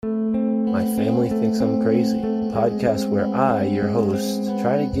My Family Thinks I'm Crazy, a podcast where I, your host,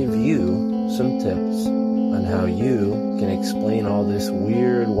 try to give you some tips on how you can explain all this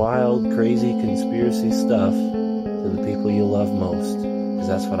weird, wild, crazy conspiracy stuff to the people you love most. Because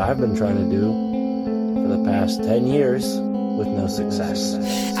that's what I've been trying to do for the past 10 years with no success.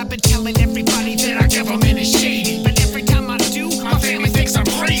 I've been telling everybody that our government is shady, but every time I do, my family thinks I'm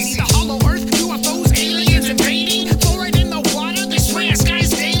crazy. The hollow earth, UFOs, aliens invading, fluoride in the water, they swear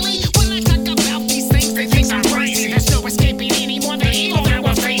skies daily. When I talk about these things, they think I'm crazy. There's no escaping anymore the evil that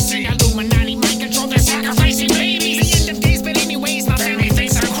we're facing. Illuminati mind control, they're sacrificing babies. The end of days, but anyways, my family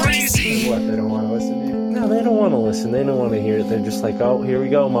thinks I'm crazy. What, they don't want to listen to you? No, they don't want to listen. They don't want to hear it. They're just like, oh, here we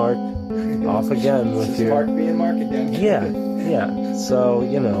go, Mark. Off again with your... Mark being Mark again. Yeah. So,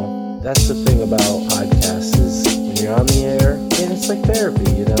 that's the thing about podcasts is when you're on the air, and it's like therapy,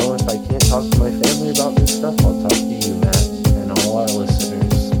 If I can't talk to my family about this stuff, I'll talk to you, Matt, and all our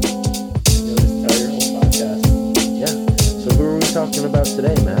listeners. You'll just tell your whole podcast. Yeah. So who are we talking about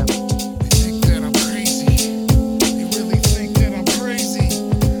today, Matt? They think that I'm crazy. They really think that I'm crazy.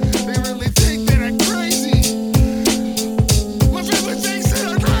 They really think that I'm crazy. My family thinks that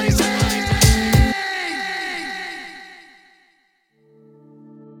I'm crazy.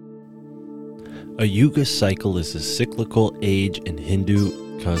 A Yuga cycle is a cyclical age in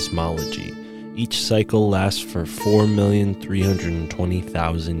Hindu cosmology. Each cycle lasts for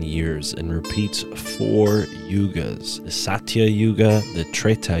 4,320,000 years and repeats 4 yugas: the Satya Yuga, the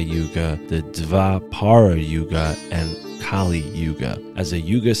Treta Yuga, the Dvapara Yuga, and Kali Yuga. As a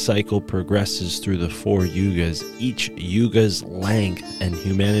Yuga cycle progresses through the 4 yugas, each yuga's length and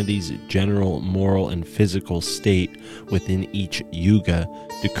humanity's general moral and physical state within each yuga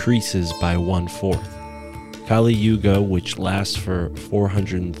decreases by 1/4. Kali Yuga, which lasts for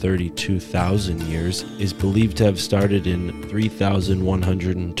 432,000 years, is believed to have started in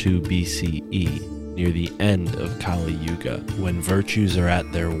 3102 BCE, near the end of Kali Yuga, when virtues are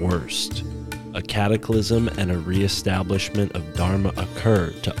at their worst. A cataclysm and a re-establishment of Dharma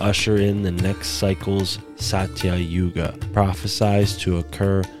occur to usher in the next cycle's Satya Yuga, prophesied to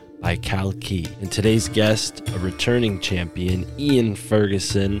occur by Kalki. And today's guest, a returning champion, Ian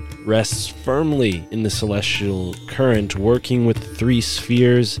Ferguson, rests firmly in the celestial current, working with 3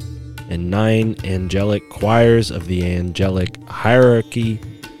 spheres and 9 angelic choirs of the angelic hierarchy.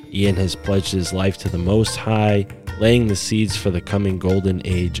 Ian has pledged his life to the Most High, laying the seeds for the coming golden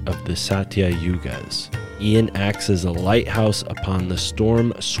age of the Satya Yugas. Ian acts as a lighthouse upon the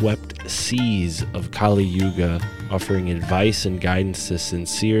storm-swept seas of Kali Yuga, offering advice and guidance to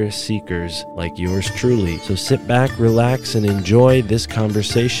sincere seekers like yours truly. So sit back, relax, and enjoy this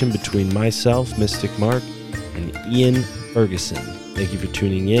conversation between myself, Mystic Mark, and Ian Ferguson. Thank you for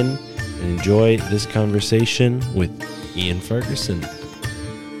tuning in, and enjoy this conversation with Ian Ferguson.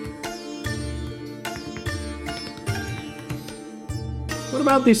 What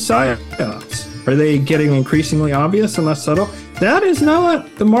about these psyops? Are they getting increasingly obvious and less subtle? That is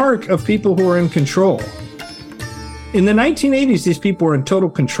not the mark of people who are in control. In the 1980s, these people were in total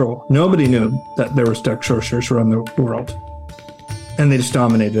control. Nobody knew that there was dark sorcerers around the world. And they just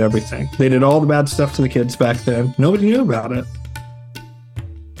dominated everything. They did all the bad stuff to the kids back then. Nobody knew about it.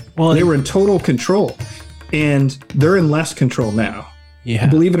 Well, they were in total control. And they're in less control now. Yeah.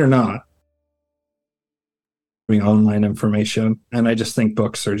 Believe it or not. Online information, and I just think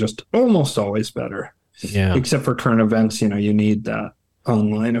books are just almost always better. Yeah. Except for current events, you need that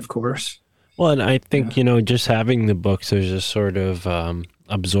online, of course. Well, and I think, just having the books, there's a sort of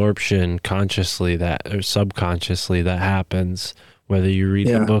absorption consciously or subconsciously that happens, whether you read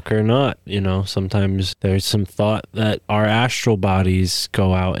the book or not. Sometimes there's some thought that our astral bodies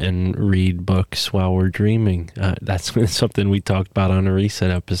go out and read books while we're dreaming. That's something we talked about on a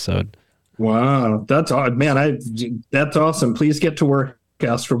recent episode. Wow, that's odd, man. That's awesome. Please get to work,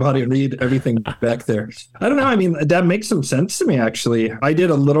 astral body, and read everything back there. I don't know. I mean, that makes some sense to me, actually. I did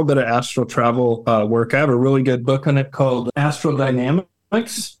a little bit of astral travel work. I have a really good book on it called Astral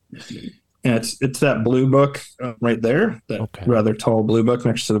Dynamics. And it's that blue book right there, that rather tall blue book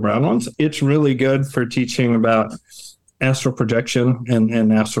next to the brown ones. It's really good for teaching about astral projection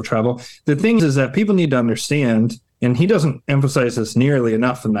and astral travel. The thing is that people need to understand, and he doesn't emphasize this nearly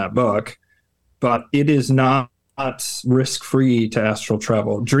enough in that book, but it is not risk-free to astral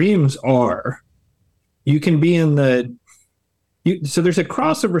travel. Dreams are. You can be in so there's a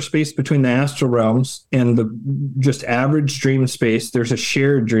crossover space between the astral realms and the just average dream space. There's a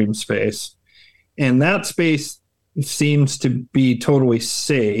shared dream space. And that space seems to be totally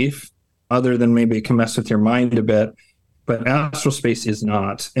safe, other than maybe it can mess with your mind a bit. But astral space is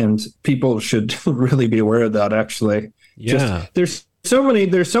not. And people should really be aware of that, actually. Yeah. There's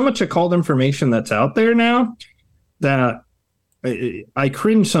there's so much occult information that's out there now that I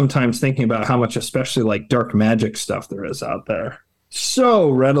cringe sometimes thinking about how much, especially like dark magic stuff there is out there. So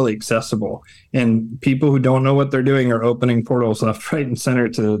readily accessible. And people who don't know what they're doing are opening portals left, right, and center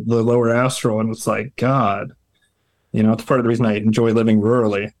to the lower astral. And it's like, God, it's part of the reason I enjoy living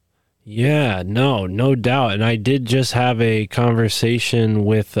rurally. Yeah, no doubt. And I did just have a conversation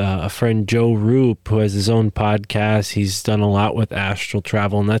with a friend, Joe Roop, who has his own podcast. He's done a lot with astral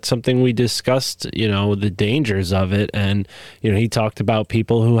travel, and that's something we discussed, the dangers of it. And, he talked about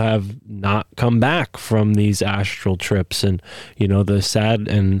people who have not come back from these astral trips. And, the sad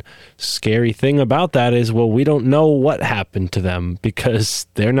and scary thing about that is, well, we don't know what happened to them because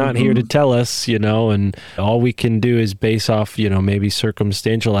they're not here to tell us, and all we can do is base off, maybe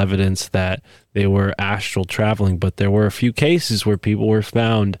circumstantial evidence that they were astral traveling. But there were a few cases where people were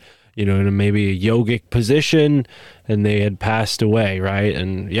found, in maybe a yogic position and they had passed away, right?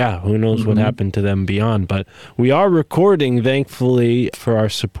 And who knows what happened to them beyond. But we are recording, thankfully, for our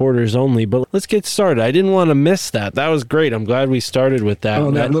supporters only. But let's get started. I didn't want to miss that. That was great. I'm glad we started with that. Oh,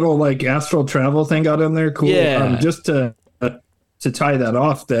 that little astral travel thing got in there. Cool. Yeah. Just to tie that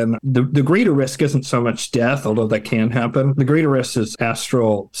off, then the greater risk isn't so much death, although that can happen. The greater risk is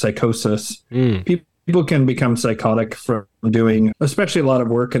astral psychosis. People can become psychotic from doing, especially a lot of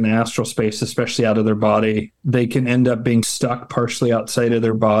work in the astral space, especially out of their body. They can end up being stuck partially outside of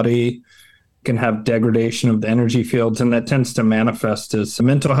their body, can have degradation of the energy fields, and that tends to manifest as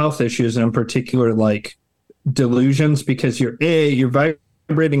mental health issues, and in particular, like delusions, because you're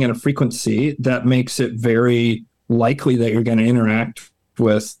vibrating in a frequency that makes it very likely that you're going to interact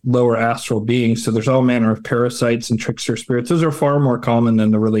with lower astral beings. So there's all manner of parasites and trickster spirits. Those are far more common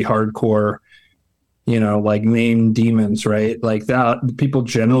than the really hardcore, like named demons, right? Like that. People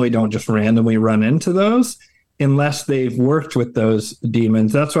generally don't just randomly run into those unless they've worked with those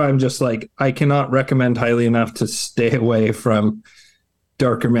demons. That's why I'm just like, I cannot recommend highly enough to stay away from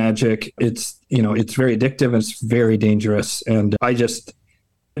darker magic. It's, it's very addictive and it's very dangerous. And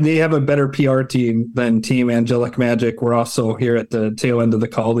they have a better PR team than Team Angelic Magic. We're also here at the tail end of the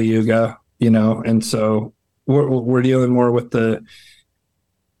Kali Yuga, and so we're dealing more with the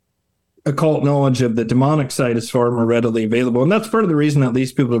occult knowledge of the demonic side is far more readily available. And that's part of the reason that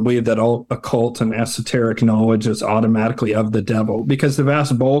these people believe that all occult and esoteric knowledge is automatically of the devil, because the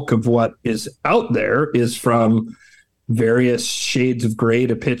vast bulk of what is out there is from various shades of gray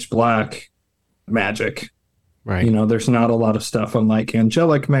to pitch black magic. Right. There's not a lot of stuff on like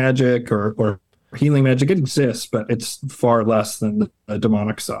angelic magic or healing magic. It exists, but it's far less than the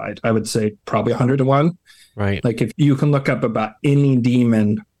demonic side. I would say probably 100 to 1. Right. Like if you can look up about any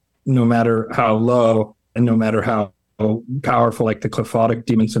demon, no matter how low and no matter how powerful, like the Prophetic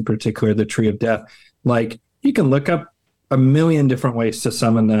demons in particular, the Tree of Death, like you can look up a million different ways to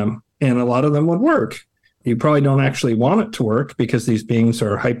summon them, and a lot of them would work. You probably don't actually want it to work because these beings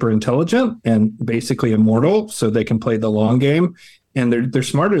are hyper intelligent and basically immortal, so they can play the long game, and they're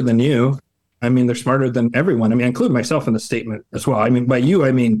smarter than you. I mean, they're smarter than everyone. I mean, I include myself in the statement as well. I mean, by you,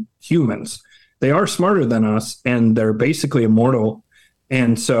 I mean humans. They are smarter than us, and they're basically immortal.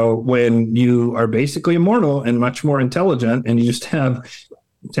 And so when you are basically immortal and much more intelligent, and you just have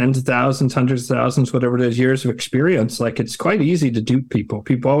tens of thousands, hundreds of thousands, whatever it is, years of experience, like it's quite easy to dupe people.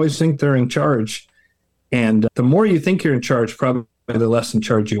 People always think they're in charge. And the more you think you're in charge, probably the less in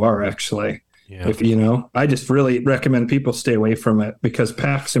charge you are, actually. Yeah. If I just really recommend people stay away from it, because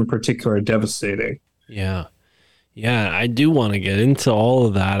packs in particular are devastating. Yeah. Yeah, I do want to get into all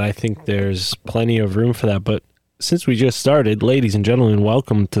of that. I think there's plenty of room for that. But since we just started, ladies and gentlemen,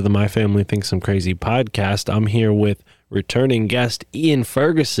 welcome to the My Family Thinks I'm Crazy podcast. I'm here with returning guest Ian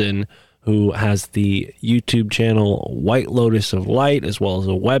Ferguson, who has the YouTube channel White Lotus of Light, as well as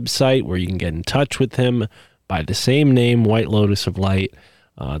a website where you can get in touch with him by the same name, White Lotus of Light.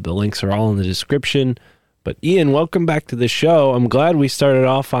 The links are all in the description. But Ian, welcome back to the show. I'm glad we started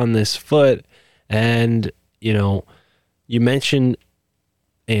off on this foot. And, you mentioned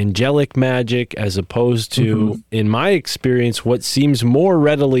angelic magic as opposed to, in my experience, what seems more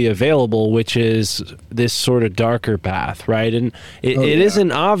readily available, which is this sort of darker path, right? And it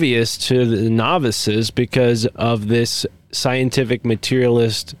isn't obvious to the novices because of this scientific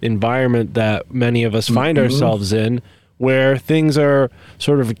materialist environment that many of us find ourselves in, where things are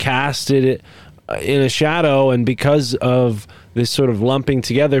sort of casted in a shadow, and because of this sort of lumping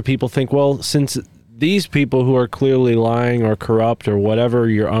together, people think, well, since these people who are clearly lying or corrupt or whatever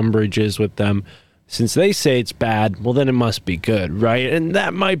your umbrage is with them, since they say it's bad, well, then it must be good, right? And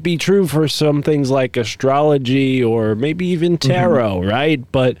that might be true for some things like astrology or maybe even tarot, right?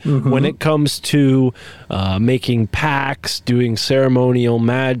 But when it comes to making pacts, doing ceremonial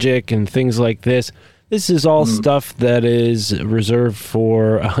magic and things like this is all stuff that is reserved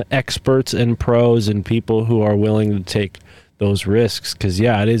for experts and pros and people who are willing to take those risks. Because,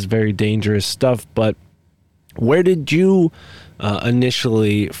 yeah, it is very dangerous stuff. But where did you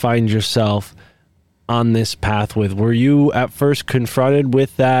initially find yourself on this path with? Were you at first confronted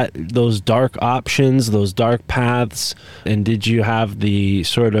with those dark options, those dark paths? And did you have did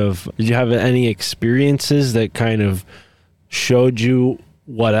you have any experiences that kind of showed you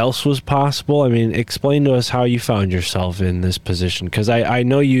what else was possible? I mean, explain to us how you found yourself in this position, because I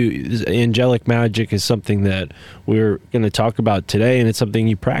know angelic magic is something that we're going to talk about today, and it's something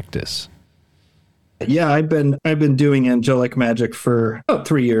you practice. Yeah, I've been doing angelic magic for about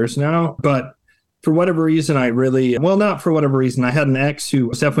 3 years now, but for whatever reason, not for whatever reason, I had an ex who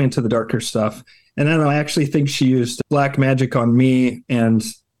was definitely into the darker stuff, and then I actually think she used black magic on me, and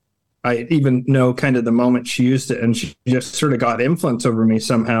I even know kind of the moment she used it, and she just sort of got influence over me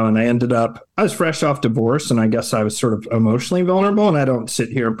somehow. And I was fresh off divorce, and I guess I was sort of emotionally vulnerable. And I don't sit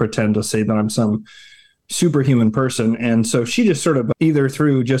here and pretend to say that I'm some superhuman person. And so she just sort of, either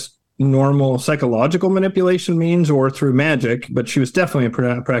through just normal psychological manipulation means or through magic, but she was definitely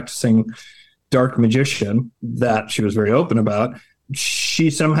a practicing dark magician that she was very open about.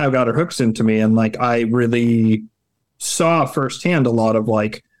 She somehow got her hooks into me. And like, I really saw firsthand a lot of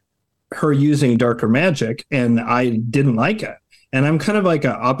like her using darker magic, and I didn't like it. And I'm kind of like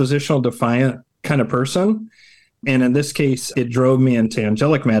an oppositional defiant kind of person. And in this case, it drove me into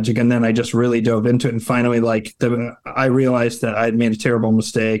angelic magic. And then I just really dove into it. And finally, I realized that I'd made a terrible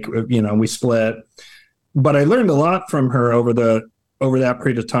mistake. We split, but I learned a lot from her over that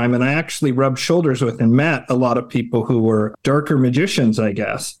period of time. And I actually rubbed shoulders with and met a lot of people who were darker magicians, I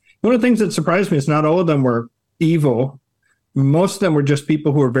guess. One of the things that surprised me is not all of them were evil. Most of them were just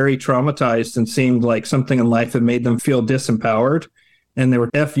people who were very traumatized and seemed like something in life had made them feel disempowered. And they were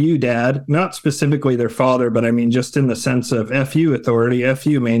F you, dad, not specifically their father, but I mean, just in the sense of F you, authority, F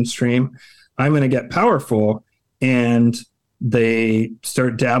you, mainstream. I'm going to get powerful. And they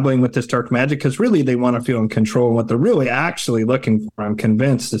start dabbling with this dark magic because really they want to feel in control. And what they're really actually looking for, I'm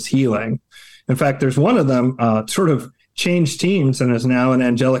convinced, is healing. In fact, there's one of them sort of changed teams and is now an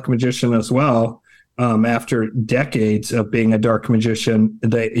angelic magician as well. After decades of being a dark magician,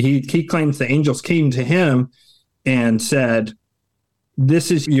 he claims the angels came to him and said, "This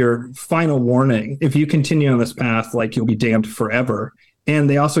is your final warning. If you continue on this path, like, you'll be damned forever." And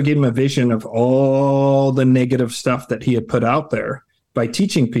they also gave him a vision of all the negative stuff that he had put out there by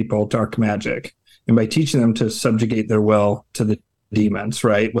teaching people dark magic and by teaching them to subjugate their will to the demons,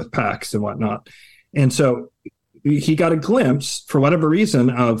 right, with pacts and whatnot. And so he got a glimpse, for whatever reason,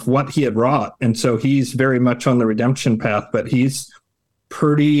 of what he had wrought. And so he's very much on the redemption path, but he's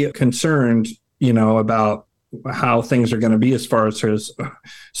pretty concerned, about how things are going to be as far as his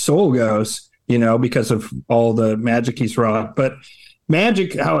soul goes, because of all the magic he's wrought. But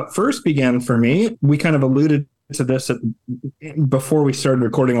magic, how it first began for me, we kind of alluded to this before we started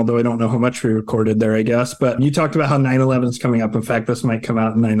recording, although I don't know how much we recorded there, I guess. But you talked about how 9/11 is coming up. In fact, this might come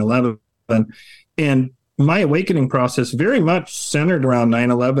out in 9/11. And my awakening process very much centered around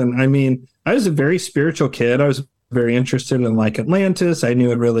 9/11. I mean, I was a very spiritual kid. I was very interested in like Atlantis. I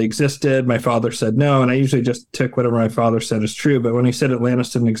knew it really existed. My father said no, and I usually just took whatever my father said as true. But when he said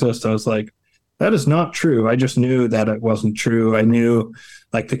Atlantis didn't exist, I was like, that is not true. I just knew that it wasn't true. I knew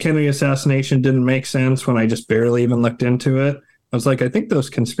like the Kennedy assassination didn't make sense when I just barely even looked into it. I was like, I think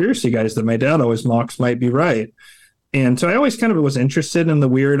those conspiracy guys that my dad always mocks might be right. And so I always kind of was interested in the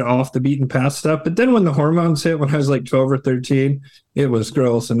weird off the beaten path stuff. But then when the hormones hit, when I was like 12 or 13, it was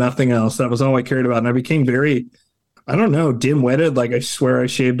girls and nothing else. That was all I cared about. And I became very, I don't know, dim-witted. Like, I swear I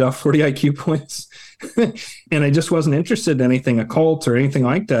shaved off 40 IQ points. And I just wasn't interested in anything occult or anything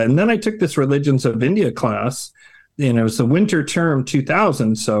like that. And then I took this Religions of India class, and it was the winter term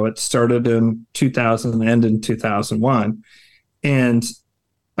 2000. So it started in 2000 and ended in 2001. And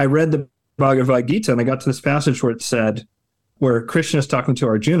I read the Bhagavad Gita, and I got to this passage where it said, where Krishna is talking to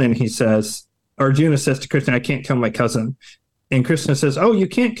Arjuna, and Arjuna says to Krishna, I can't kill my cousin. And Krishna says, oh, you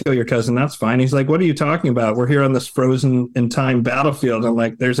can't kill your cousin. That's fine. He's like, what are you talking about? We're here on this frozen in time battlefield. And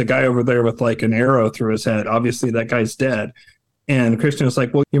like, there's a guy over there with like an arrow through his head. Obviously that guy's dead. And Krishna was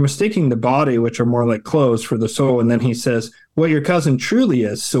like, well, you're mistaking the body, which are more like clothes, for the soul. And then he says, what your cousin truly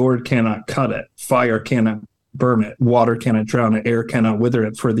is, sword cannot cut it, fire cannot burn it, water cannot drown it, air cannot wither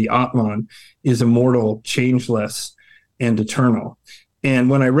it, for the Atman is immortal, changeless, and eternal. And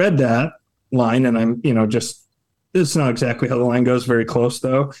when I read that, line, and I'm, just, it's not exactly how the line goes, very close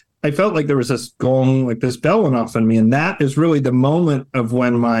though. I felt like there was this gong, like this bell went off in me. And that is really the moment of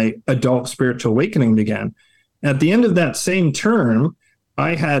when my adult spiritual awakening began. At the end of that same term,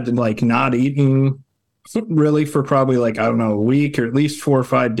 I had like not eaten really for probably like, I don't know, a week or at least 4 or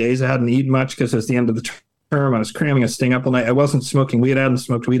 5 days. I hadn't eaten much because it's the end of the term. I was cramming a sting up all night. I wasn't smoking weed. I hadn't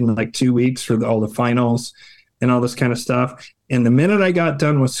smoked weed in like 2 weeks for all the finals and all this kind of stuff. And the minute I got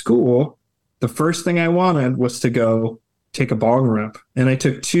done with school, the first thing I wanted was to go take a bong rip. And I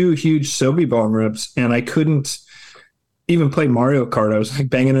took 2 huge Sobe bong rips, and I couldn't even play Mario Kart. I was like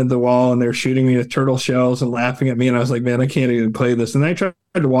banging into the wall, and they were shooting me with turtle shells and laughing at me. And I was like, man, I can't even play this. And I tried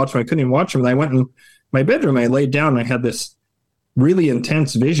to watch them. I couldn't even watch them. And I went in my bedroom. I laid down, and I had this really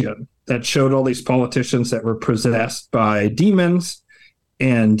intense vision that showed all these politicians that were possessed by demons.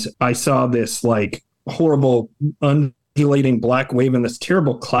 And I saw this like horrible, undulating black wave and this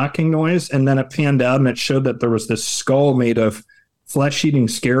terrible clacking noise. And then it panned out, and it showed that there was this skull made of flesh-eating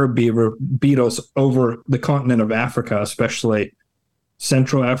scarab beetles over the continent of Africa, especially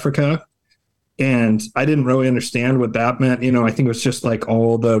Central Africa. And I didn't really understand what that meant. I think it was just like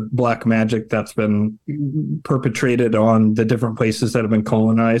all the black magic that's been perpetrated on the different places that have been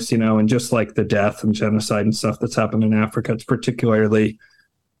colonized, and just like the death and genocide and stuff that's happened in Africa. It's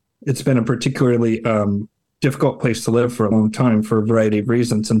been a particularly difficult place to live for a long time for a variety of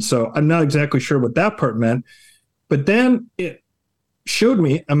reasons. And so I'm not exactly sure what that part meant, but then it showed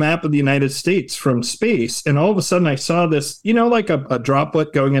me a map of the United States from space. And all of a sudden I saw this, like a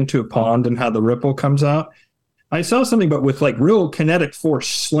droplet going into a pond and how the ripple comes out. I saw something, but with like real kinetic force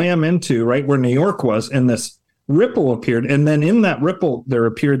slam into right where New York was. And this ripple appeared. And then in that ripple, there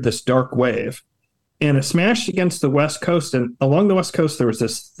appeared this dark wave, and it smashed against the West Coast. And along the West Coast, there was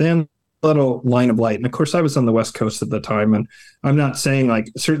this thin little line of light. And of course I was on the West Coast at the time. And I'm not saying like,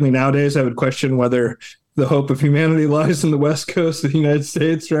 certainly nowadays I would question whether the hope of humanity lies in the West Coast of the United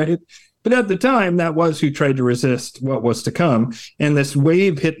States, right? But at the time, that was who tried to resist what was to come. And this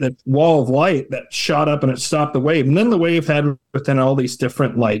wave hit the wall of light that shot up, and it stopped the wave. And then the wave had within all these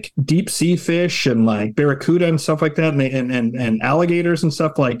different like deep sea fish and like barracuda and stuff like that, and alligators and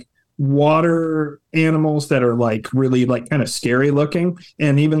stuff, like water animals that are like really like kind of scary looking,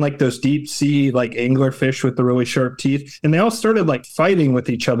 and even like those deep sea like anglerfish with the really sharp teeth. And they all started like fighting with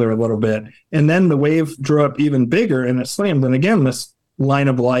each other a little bit, and then the wave drew up even bigger and it slammed, and again this line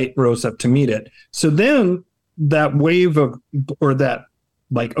of light rose up to meet it. So then that wave of, or that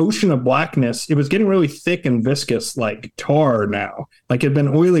like ocean of blackness, it was getting really thick and viscous like tar now. Like it had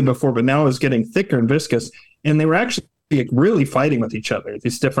been oily before, but now it was getting thicker and viscous, and they were actually like really fighting with each other,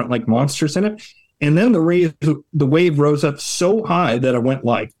 these different like monsters in it. And then the wave rose up so high that it went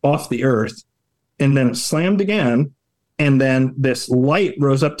like off the earth, and then it slammed again, and then this light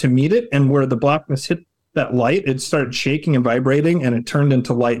rose up to meet it, and where the blackness hit that light, it started shaking and vibrating, and it turned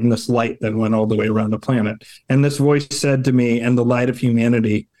into light, and this light then went all the way around the planet. And this voice said to me, and the light of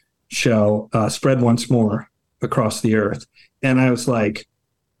humanity shall spread once more across the earth. And I was like,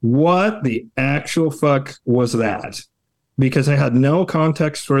 what the actual fuck was that? Because I had no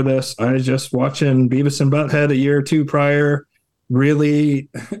context for this. I was just watching Beavis and Butthead a year or two prior, really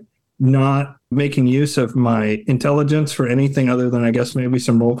not making use of my intelligence for anything other than, I guess, maybe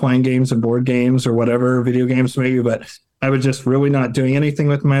some role-playing games and board games or whatever, video games maybe, but I was just really not doing anything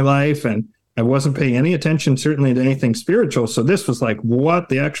with my life, and I wasn't paying any attention, certainly, to anything spiritual. So this was like, what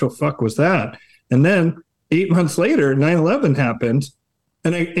the actual fuck was that? And then 8 months later, 9/11 happened.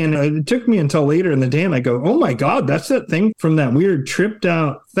 And it took me until later in the day, and I go, oh my God, that's that thing from that weird tripped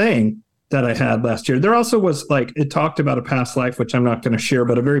out thing that I had last year. There also was like, it talked about a past life, which I'm not going to share,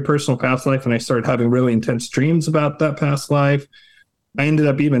 but a very personal past life. And I started having really intense dreams about that past life. I ended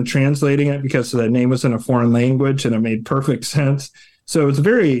up even translating it because the name was in a foreign language, and it made perfect sense. So it was a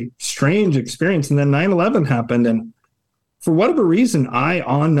very strange experience. And then 9/11 happened, and for whatever reason,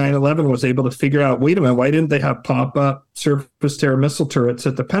 on 9/11 was able to figure out, wait a minute, why didn't they have pop-up surface-to-air missile turrets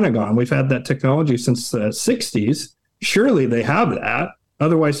at the Pentagon? We've had that technology since the 60s. Surely they have that.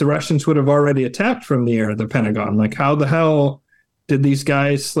 Otherwise, the Russians would have already attacked from the air the Pentagon. Like, how the hell did these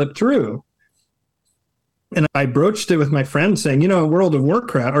guys slip through? And I broached it with my friend saying, World of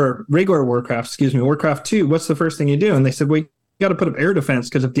Warcraft, or regular Warcraft, Warcraft 2, what's the first thing you do? And they said, well, got to put up air defense,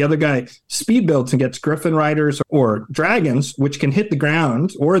 because if the other guy speed builds and gets griffin riders or dragons, which can hit the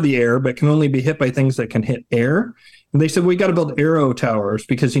ground or the air, but can only be hit by things that can hit air. And they said, we got to build arrow towers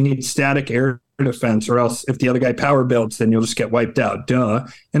because you need static air defense, or else if the other guy power builds, then you'll just get wiped out. Duh.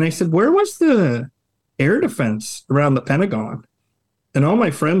 And I said, where was the air defense around the Pentagon? And all my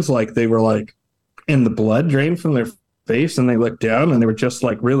friends, they were like, and the blood drained from their face and they looked down and they were just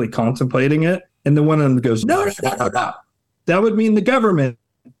like really contemplating it. And then one of them goes, no. That would mean the government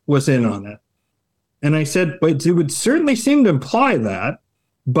was in on it. And I said, but it would certainly seem to imply that,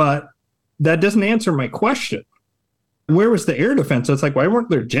 but that doesn't answer my question. Where was the air defense? It's like, why weren't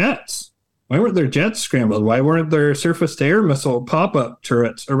there jets? Why weren't there jets scrambled? Why weren't there surface-to-air missile pop-up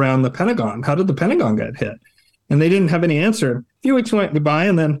turrets around the Pentagon? How did the Pentagon get hit? And they didn't have any answer. A few weeks went by,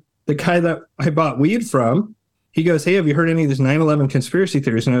 and then the guy that I bought weed from, he goes, hey, have you heard any of these 9/11 conspiracy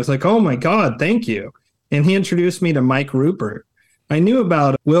theories? And I was like, oh, my God, thank you. And he introduced me to Mike Rupert. I knew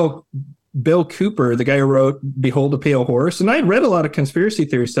about Bill Cooper, the guy who wrote Behold a Pale Horse. And I had read a lot of conspiracy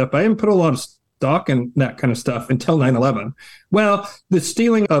theory stuff, but I didn't put a lot of stock in that kind of stuff until 9/11. Well, the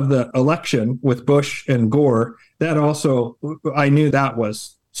stealing of the election with Bush and Gore, that also, I knew that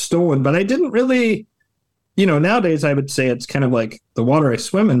was stolen, but I didn't really, nowadays I would say it's kind of like the water I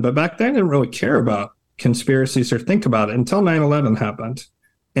swim in, but back then I didn't really care about conspiracies or think about it until 9/11 happened.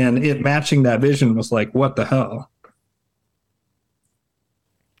 And it matching that vision was like, what the hell?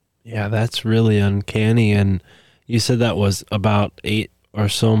 Yeah, that's really uncanny. And you said that was about 8 or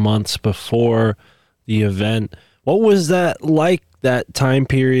so months before the event. What was that like, that time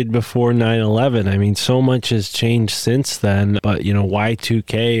period before 9/11? I mean, so much has changed since then, but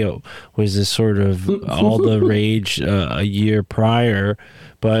Y2K was this sort of all the rage a year prior.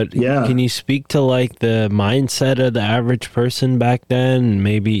 But yeah, can you speak to like the mindset of the average person back then?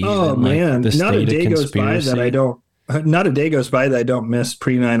 Maybe even, the state of conspiracy? Not a day goes by that I don't miss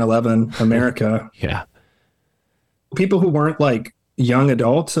pre 9/11 America. Yeah, people who weren't like young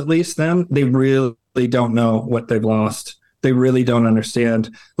adults, at least then, they really don't know what they've lost. They really don't understand.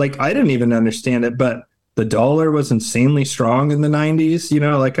 Like, I didn't even understand it, but the dollar was insanely strong in the 90s.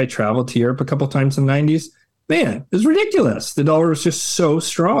 Like I traveled to Europe a couple times in the 90s. Man, it was ridiculous. The dollar was just so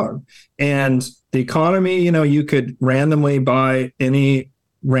strong. And the economy, you could randomly buy any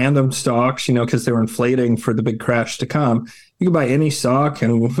random stocks, because they were inflating for the big crash to come. You could buy any stock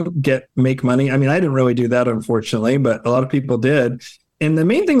and make money. I mean, I didn't really do that, unfortunately, but a lot of people did. And the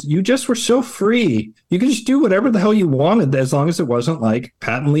main thing is you just were so free. You could just do whatever the hell you wanted as long as it wasn't like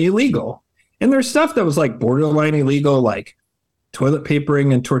patently illegal. And there's stuff that was like borderline illegal, like toilet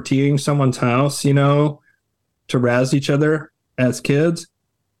papering and tortilling someone's house, to razz each other as kids.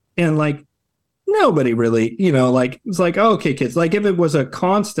 And like nobody really, it's like, oh, okay, kids, like if it was a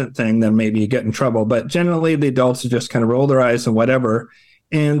constant thing, then maybe you get in trouble. But generally the adults would just kind of roll their eyes and whatever.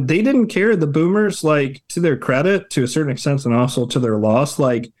 And they didn't care. The boomers, like, to their credit, to a certain extent, and also to their loss,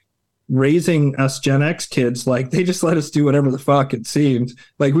 like raising us Gen X kids, like they just let us do whatever the fuck it seemed.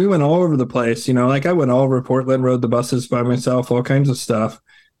 Like we went all over the place, like I went all over Portland, rode the buses by myself, all kinds of stuff,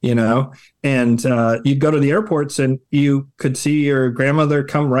 and you'd go to the airports and you could see your grandmother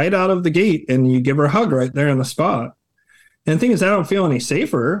come right out of the gate and you give her a hug right there on the spot. And the thing is, I don't feel any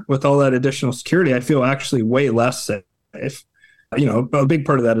safer with all that additional security. I feel actually way less safe. A big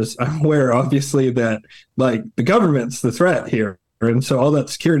part of that is I'm aware, obviously, that like the government's the threat here. And so all that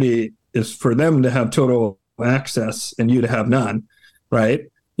security is for them to have total access and you to have none, right?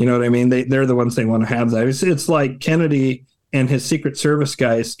 You know what I mean? They're the ones they want to have that. It's like Kennedy and his Secret Service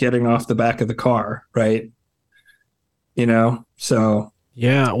guys getting off the back of the car, right? So.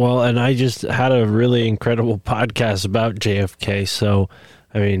 Yeah, well, and I just had a really incredible podcast about JFK, so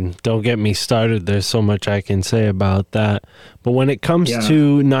I mean, don't get me started. There's so much I can say about that. But when it comes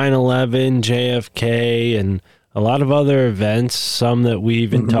to 9/11, JFK, and a lot of other events, some that we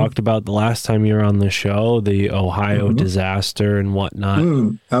even talked about the last time you were on the show, the Ohio disaster and whatnot.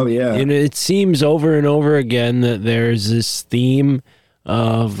 Oh, yeah. And it seems over and over again that there's this theme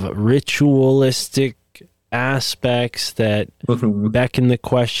of ritualistic aspects that beckon the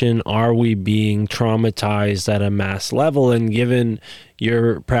question, are we being traumatized at a mass level? And given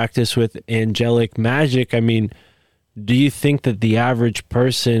your practice with angelic magic, I mean, do you think that the average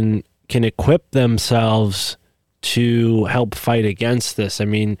person can equip themselves to help fight against this? I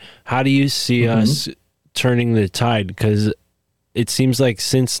mean, how do you see us turning the tide? Because it seems like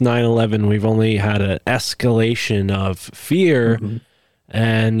since 9/11, we've only had an escalation of fear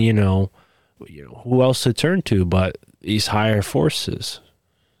and, who else to turn to but these higher forces?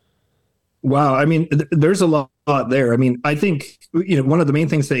 Wow. I mean, there's a lot there. I mean, I think, one of the main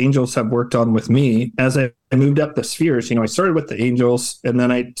things that angels have worked on with me as I moved up the spheres, I started with the angels and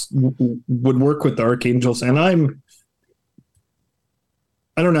then I would work with the archangels, and I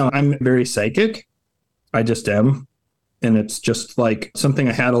don't know, I'm very psychic. I just am. And it's just like something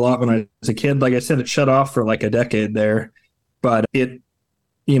I had a lot when I was a kid. Like I said, it shut off for like a decade there, but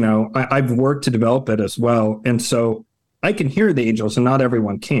I've worked to develop it as well. And so I can hear the angels and not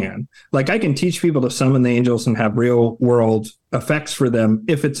everyone can. Like I can teach people to summon the angels and have real world effects for them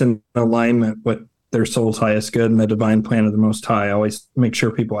if it's in alignment with their soul's highest good and the divine plan of the Most High. I always make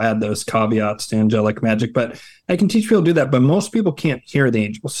sure people add those caveats to angelic magic, but I can teach people to do that. But most people can't hear the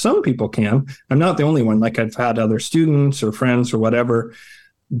angels. Some people can. I'm not the only one. Like I've had other students or friends or whatever,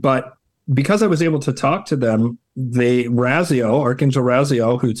 but because I was able to talk to them, Archangel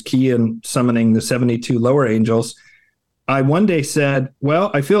Raziel, who's key in summoning the 72 lower angels, I one day said,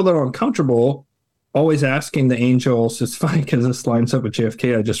 well, I feel a little uncomfortable always asking the angels. It's funny because this lines up with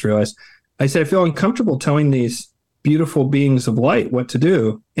JFK, I just realized. I said, I feel uncomfortable telling these beautiful beings of light what to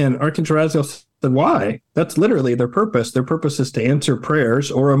do. And Archangel Raziel said, why? That's literally their purpose. Their purpose is to answer prayers,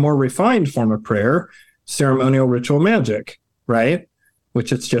 or a more refined form of prayer, ceremonial ritual magic, right?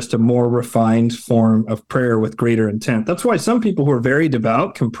 Which it's just a more refined form of prayer with greater intent. That's why some people who are very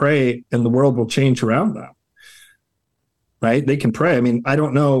devout can pray and the world will change around them, right? They can pray. I mean, I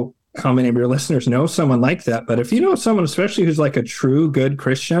don't know how many of your listeners know someone like that, but if you know someone, especially who's like a true good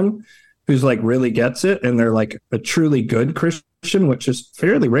Christian, who's like really gets it, and they're like a truly good Christian, which is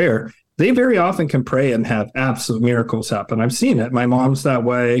fairly rare, they very often can pray and have absolute miracles happen. I've seen it. My mom's that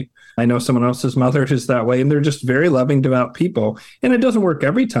way. I know someone else's mother is that way, and they're just very loving, devout people. And it doesn't work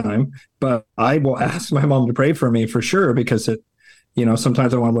every time, but I will ask my mom to pray for me for sure, because it,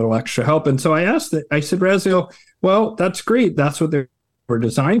 sometimes I want a little extra help. And so I said, Raziel, well, that's great. That's what they were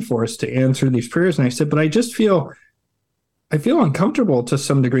designed for, is to answer these prayers. And I said, but I feel uncomfortable to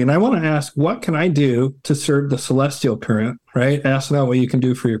some degree. And I want to ask, what can I do to serve the celestial current, right? Ask not what you can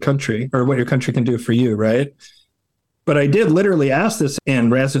do for your country, or what your country can do for you, right? But I did literally ask this,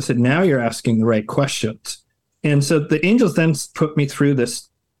 and Raziel said, now you're asking the right questions. And so the angels then put me through this,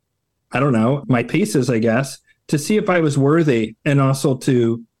 I don't know, my paces, I guess, to see if I was worthy, and also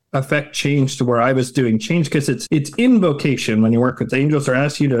to affect change to where I was doing change, because it's invocation when you work with the angels, or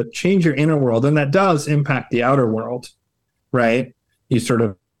ask you to change your inner world, and that does impact the outer world, right? You sort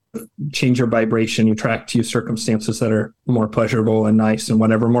of change your vibration, you attract to you circumstances that are more pleasurable and nice and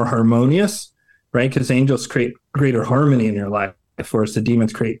whatever, more harmonious, right? Because angels create greater harmony in your life, whereas the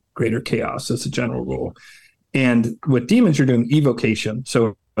demons create greater chaos as a general rule. And with demons, you're doing evocation.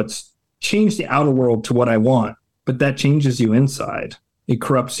 So it's change the outer world to what I want, but that changes you inside. It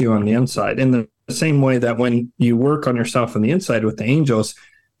corrupts you on the inside. In the same way that when you work on yourself on the inside with the angels,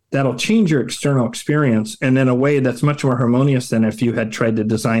 that'll change your external experience, and in a way that's much more harmonious than if you had tried to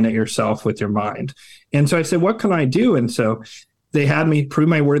design it yourself with your mind. And so I said, what can I do? And so they had me prove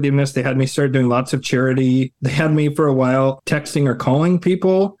my worthiness. They had me start doing lots of charity. They had me for a while texting or calling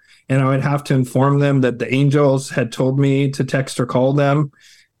people, and I would have to inform them that the angels had told me to text or call them,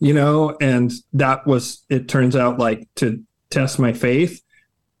 and that was, it turns out, like, to test my faith,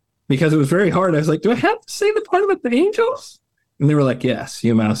 because it was very hard. I was like, do I have to say the part about the angels? And they were like, yes,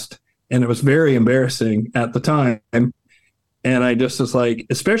 you must. And it was very embarrassing at the time. And I just was like,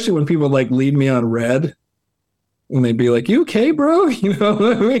 especially when people like lead me on red, and they'd be like, you okay, bro? You know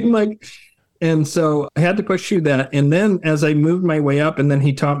what I mean? Like, and so I had to push through that. And then as I moved my way up, and then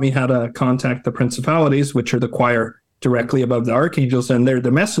he taught me how to contact the principalities, which are the choir directly above the archangels. And they're the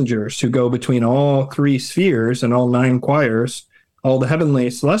messengers who go between all three spheres and all nine choirs, all the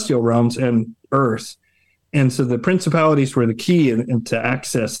heavenly celestial realms and earth. And so the principalities were the key in to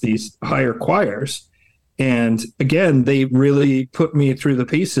access these higher choirs. And again, they really put me through the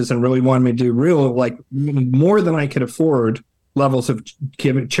paces and really wanted me to do real, like, more than I could afford levels of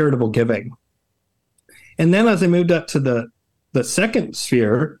charitable giving. And then as I moved up to the second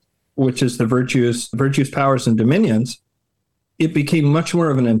sphere, which is the virtues, powers, and dominions, it became much more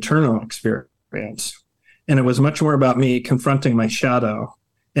of an internal experience. And it was much more about me confronting my shadow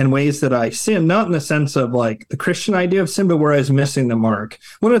in ways that I sin, not in the sense of like the Christian idea of sin, but where I was missing the mark.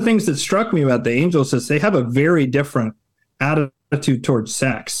 One of the things that struck me about the angels is they have a very different attitude towards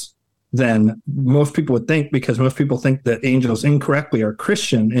sex than most people would think, because most people think that angels incorrectly are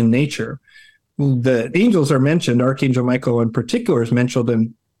Christian in nature. The angels are mentioned, Archangel Michael in particular is mentioned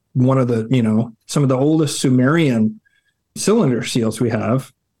in one of the, some of the oldest Sumerian cylinder seals we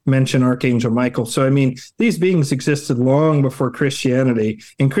have, mention Archangel Michael. So, I mean, these beings existed long before Christianity,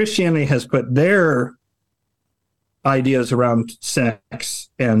 and Christianity has put their ideas around sex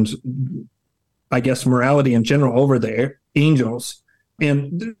and, I guess, morality in general over the angels.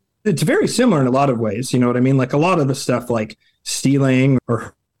 And it's very similar in a lot of ways. You know what I mean? Like a lot of the stuff like stealing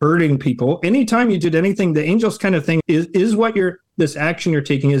or hurting people, anytime you did anything, the angels kind of thing is what this action you're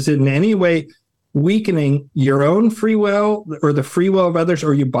taking, is it in any way weakening your own free will or the free will of others,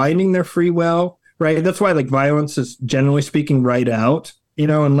 or are you binding their free will, right? That's why, like, violence is generally speaking right out,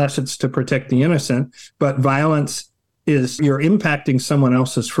 unless it's to protect the innocent. But violence is you're impacting someone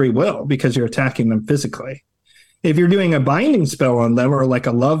else's free will because you're attacking them physically. If you're doing a binding spell on them or like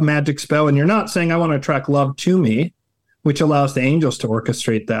a love magic spell, and you're not saying I want to attract love to me, which allows the angels to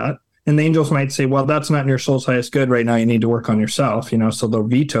orchestrate that. And the angels might say, well, that's not in your soul's highest good right now. You need to work on yourself, so they'll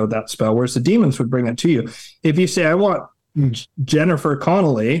veto that spell, whereas the demons would bring it to you. If you say, I want Jennifer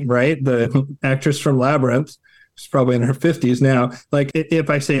Connelly, right, the actress from Labyrinth, she's probably in her 50s now. Like if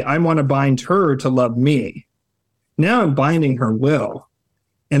I say, I want to bind her to love me, now I'm binding her will.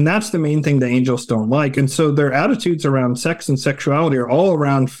 And that's the main thing the angels don't like. And so their attitudes around sex and sexuality are all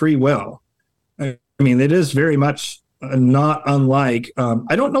around free will. I mean, it is very much not unlike,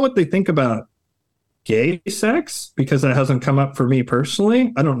 I don't know what they think about gay sex because that hasn't come up for me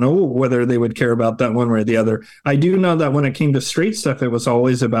personally. I don't know whether they would care about that one way or the other. I do know that when it came to straight stuff, it was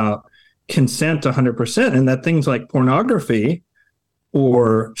always about consent 100%, and that things like pornography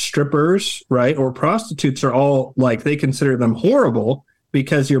or strippers, right, or prostitutes are all like, they consider them horrible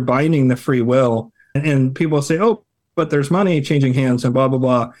because you're binding the free will. And people say, oh, but there's money changing hands and blah, blah,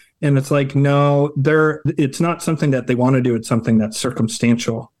 blah. And it's like, no, it's not something that they want to do. It's something that's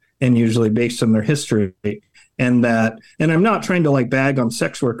circumstantial and usually based on their history. And I'm not trying to like bag on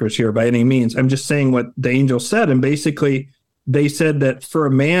sex workers here by any means. I'm just saying what the angel said. And basically they said that for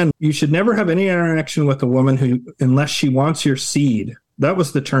a man, you should never have any interaction with a woman unless she wants your seed. That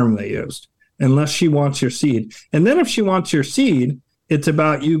was the term they used, unless she wants your seed. And then if she wants your seed, it's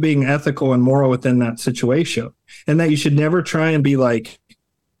about you being ethical and moral within that situation, and that you should never try and be like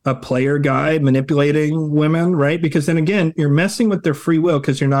a player guy manipulating women, right? Because then again, you're messing with their free will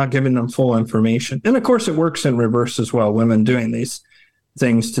because you're not giving them full information. And of course, it works in reverse as well, women doing these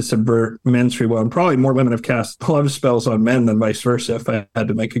things to subvert men's free will. And probably more women have cast love spells on men than vice versa, if I had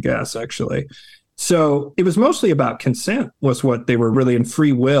to make a guess, actually. So it was mostly about consent was what they were really in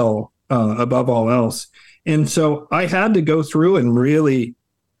free will above all else. And so I had to go through and really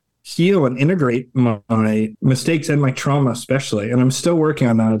heal and integrate my mistakes and my trauma especially. And I'm still working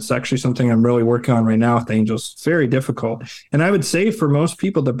on that. It's actually something I'm really working on right now with angels. It's very difficult. And I would say for most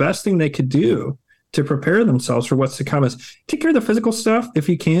people, the best thing they could do to prepare themselves for what's to come is take care of the physical stuff if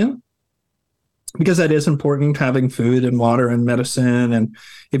you can, because that is important, having food and water and medicine. And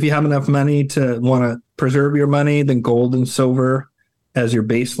if you have enough money to want to preserve your money, then gold and silver as your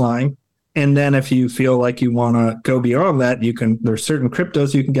baseline. And then if you feel like you want to go beyond that, there's certain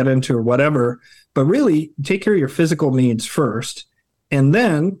cryptos you can get into or whatever, but really take care of your physical needs first. And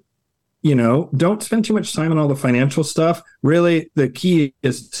then, don't spend too much time on all the financial stuff. Really, the key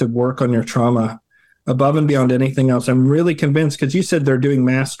is to work on your trauma above and beyond anything else. I'm really convinced, because you said they're doing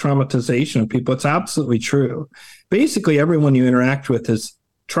mass traumatization of people. It's absolutely true. Basically, everyone you interact with is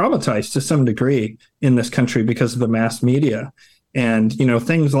traumatized to some degree in this country because of the mass media. And,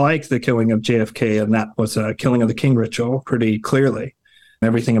 things like the killing of JFK, and that was a killing of the king ritual pretty clearly.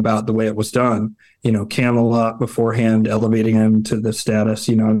 Everything about the way it was done, Camelot beforehand, elevating him to the status,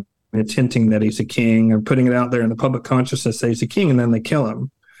 it's hinting that he's a king or putting it out there in the public consciousness that he's a king, and then they kill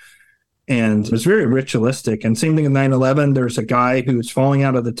him. And it was very ritualistic. And same thing in 9/11, there's a guy who's falling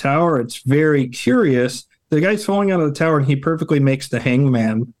out of the tower. It's very curious. The guy's falling out of the tower and he perfectly makes the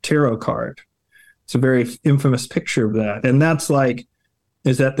Hangman tarot card. It's a very infamous picture of that. And that's like,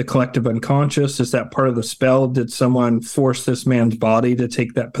 is that the collective unconscious? Is that part of the spell? Did someone force this man's body to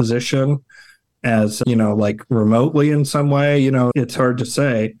take that position as, like remotely in some way? It's hard to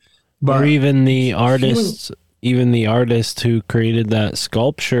say. But or even the artist who created that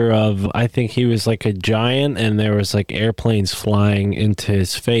sculpture of, I think he was like a giant, and there was like airplanes flying into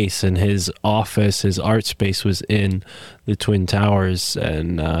his face, and his office, his art space was in the Twin Towers,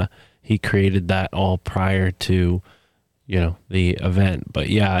 and he created that all prior to, the event. But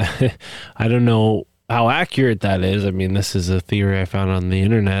yeah, I don't know how accurate that is. I mean, this is a theory I found on the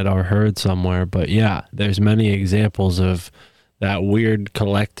internet or heard somewhere, but yeah, there's many examples of that weird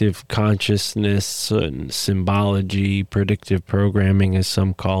collective consciousness and symbology, predictive programming, as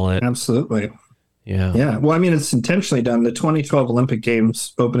some call it. Absolutely. Yeah. Yeah. Well, I mean, it's intentionally done. The 2012 Olympic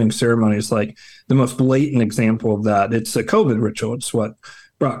Games opening ceremony is like the most blatant example of that. It's a COVID ritual. It's what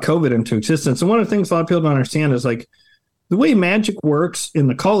brought COVID into existence. And one of the things a lot of people don't understand is like the way magic works in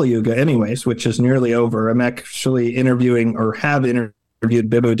the Kali Yuga anyways, which is nearly over. I'm actually interviewing or have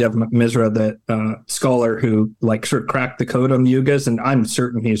interviewed Bibhu Dev Misra, the scholar who like sort of cracked the code on the Yugas, and I'm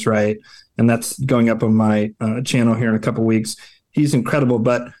certain he's right. And that's going up on my channel here in a couple of weeks. He's incredible.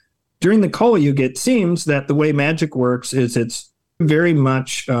 But during the Kali Yuga, it seems that the way magic works is it's very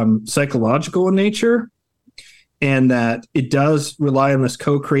much psychological in nature, and that it does rely on this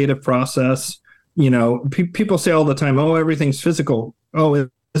co-creative process. People say all the time, oh, everything's physical. Oh,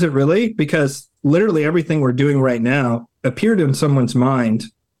 Is it really? Because literally everything we're doing right now appeared in someone's mind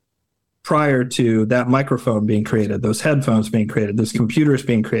prior to that microphone being created, those headphones being created, those computers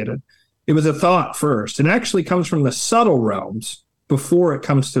being created. It was a thought first. It actually comes from the subtle realms before it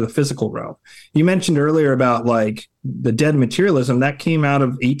comes to the physical realm. You mentioned earlier about like the dead materialism that came out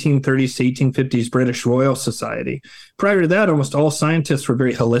of 1830s to 1850s British Royal Society. Prior to that, almost all scientists were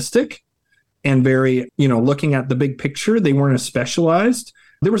very holistic and very, looking at the big picture. They weren't as specialized.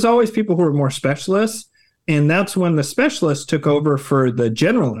 There was always people who were more specialists. And that's when the specialists took over for the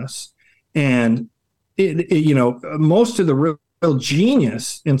generalists. And, most of the real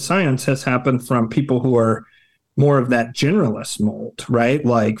genius in science has happened from people who are more of that generalist mold, right?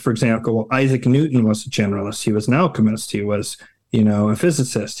 Like, for example, Isaac Newton was a generalist. He was an alchemist. He was, a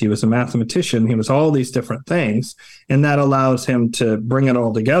physicist. He was a mathematician. He was all these different things. And that allows him to bring it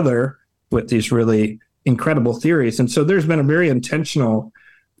all together with these really incredible theories. And so there's been a very intentional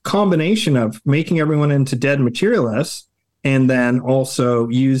combination of making everyone into dead materialists and then also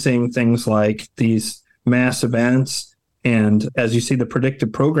using things like these mass events. And as you see, the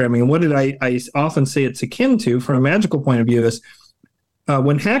predictive programming, and what did I often say it's akin to from a magical point of view is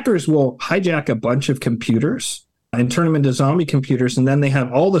when hackers will hijack a bunch of computers and turn them into zombie computers, and then they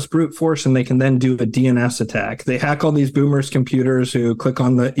have all this brute force and they can then do a DNS attack. They hack all these boomers' computers who click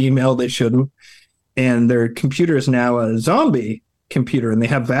on the email they shouldn't, and their computer is now a zombie computer, and they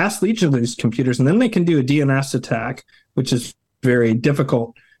have vast legions of these computers, and then they can do a DNS attack, which is very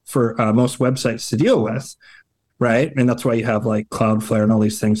difficult for most websites to deal with. Right. And that's why you have like Cloudflare and all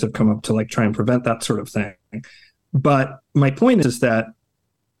these things that come up to like try and prevent that sort of thing. But my point is that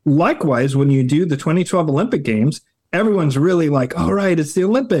likewise, when you do the 2012 Olympic Games, everyone's really like, all right, it's the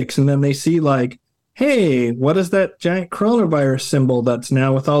Olympics. And then they see like, hey, what is that giant coronavirus symbol that's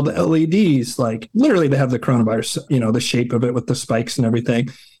now with all the LEDs? Like literally they have the coronavirus, the shape of it with the spikes and everything.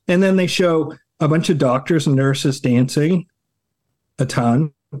 And then they show a bunch of doctors and nurses dancing a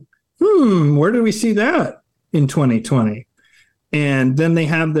ton. Where do we see that in 2020? And then they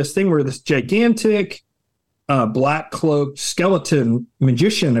have this thing where this gigantic black cloaked skeleton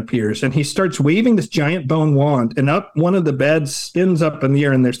magician appears, and he starts waving this giant bone wand, and up one of the beds spins up in the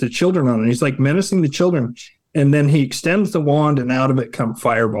air, and there's the children on it. He's like menacing the children, and then he extends the wand, and out of it come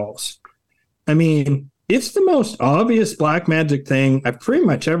fireballs. I mean, it's the most obvious black magic thing I've pretty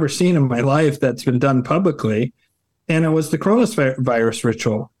much ever seen in my life that's been done publicly, and it was the coronavirus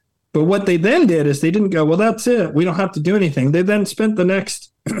ritual. But what they then did is they didn't go, well, that's it. We don't have to do anything. They then spent the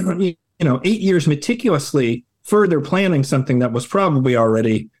next, 8 years meticulously further planning something that was probably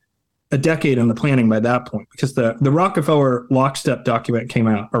already a decade in the planning by that point, because the Rockefeller lockstep document came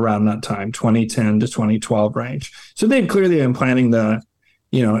out around that time, 2010 to 2012 range. So they'd clearly been planning the,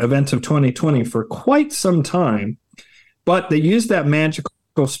 events of 2020 for quite some time. But they used that magical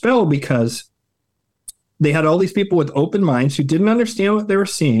spell because they had all these people with open minds who didn't understand what they were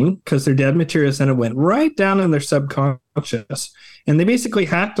seeing because they're dead materials, and it went right down in their subconscious. And they basically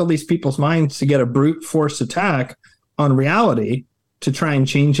hacked all these people's minds to get a brute force attack on reality to try and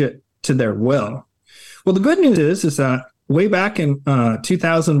change it to their will. Well, the good news is that way back in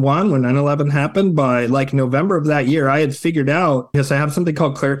 2001, when 9/11 happened, by like November of that year, I had figured out, because I have something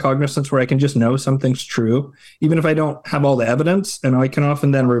called claircognizance where I can just know something's true, even if I don't have all the evidence, and I can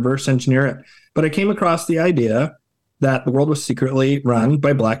often then reverse engineer it. But I came across the idea that the world was secretly run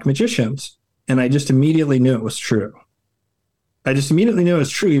by black magicians. And I just immediately knew it was true.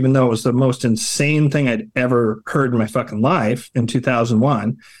 Even though it was the most insane thing I'd ever heard in my fucking life in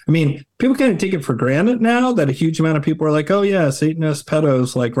 2001. I mean, people kind of take it for granted now that a huge amount of people are like, oh yeah, Satanists,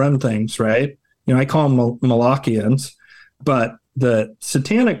 pedos like run things, right? I call them Malachians, but the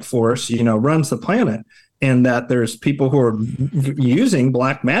satanic force, runs the planet, and that there's people who are using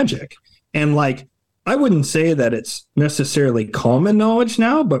black magic. And like, I wouldn't say that it's necessarily common knowledge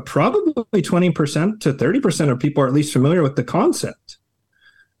now, but probably 20% to 30% of people are at least familiar with the concept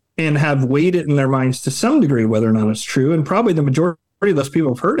and have weighed it in their minds to some degree, whether or not it's true. And probably the majority of those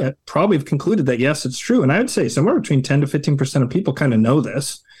people have heard it, probably have concluded that, yes, it's true. And I would say somewhere between 10 to 15% of people kind of know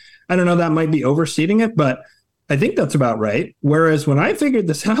this. I don't know, that might be overstating it, but I think that's about right. Whereas when I figured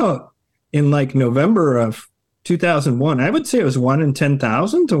this out in like November of 2001, I would say it was 1 in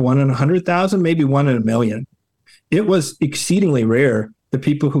 10,000 to 1 in 100,000, maybe 1 in a million. It was exceedingly rare, the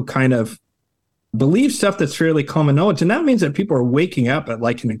people who kind of believe stuff that's fairly common knowledge. And that means that people are waking up at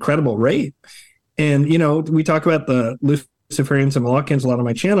like an incredible rate. And, we talk about the Luciferians and Malachians a lot on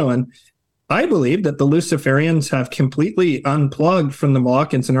my channel. And I believe that the Luciferians have completely unplugged from the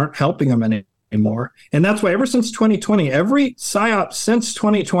Malachians and aren't helping them anymore. And that's why ever since 2020, every PSYOP since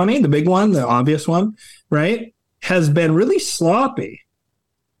 2020, the big one, the obvious one, right, has been really sloppy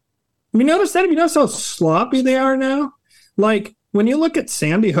You notice that? Have you noticed how sloppy they are now? Like, when you look at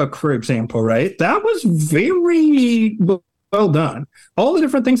Sandy Hook, for example, right? That was very well done. All the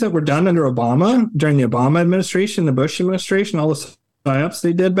different things that were done under Obama, during the Obama administration, the Bush administration, all the psyops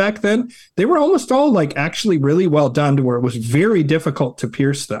they did back then, they were almost all like actually really well done to where it was very difficult to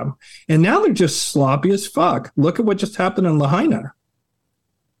pierce them. And now they're just sloppy as fuck. Look at what just happened in Lahaina,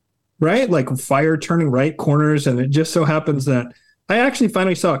 right? Like fire turning right corners. And it just so happens that I actually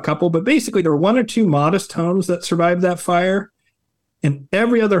finally saw a couple, but basically there were one or two modest homes that survived that fire. And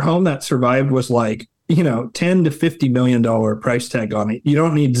every other home that survived was like, $10 to $50 million price tag on it. You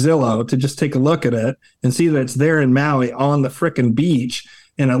don't need Zillow to just take a look at it and see that it's there in Maui on the frickin' beach.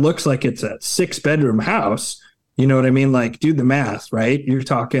 And it looks like it's a 6-bedroom house. You know what I mean? Like, do the math, right? You're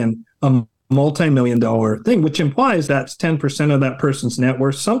talking a multi-million-dollar thing, which implies that's 10% of that person's net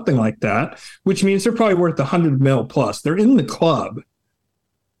worth, something like that, which means they're probably worth 100 mil plus. They're in the club.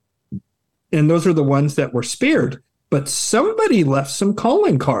 And those are the ones that were spared. But somebody left some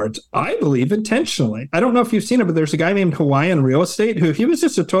calling cards, I believe, intentionally. I don't know if you've seen it, but there's a guy named Hawaiian Real Estate who, he was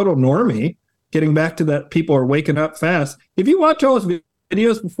just a total normie, getting back to that people are waking up fast. If you watch all his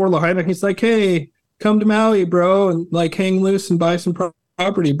videos before Lahaina, he's like, hey, come to Maui, bro, and like hang loose and buy some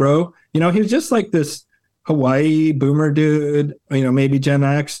property, bro. He was just like this Hawaii boomer dude, maybe Gen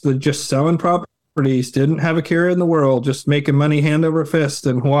X, just selling properties, didn't have a care in the world, just making money hand over fist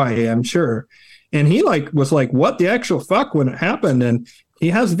in Hawaii, I'm sure. And he was like, what the actual fuck when it happened? And he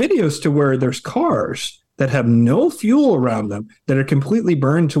has videos to where there's cars that have no fuel around them that are completely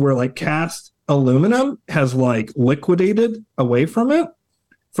burned to where like cast aluminum has like liquidated away from it.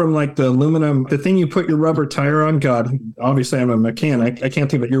 From like the aluminum, the thing you put your rubber tire on. God, obviously I'm a mechanic. I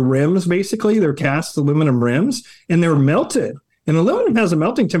can't think of it. Your rims, basically, they're cast aluminum rims and they're melted. And aluminum has a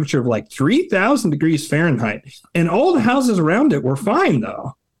melting temperature of like 3,000 degrees Fahrenheit. And all the houses around it were fine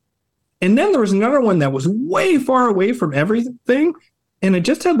though. And then there was another one that was way far away from everything, and it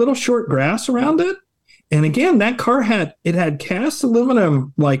just had little short grass around it. And again, that car had cast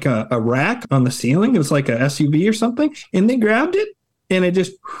aluminum, like a rack on the ceiling. It was like a SUV or something. And they grabbed it, and it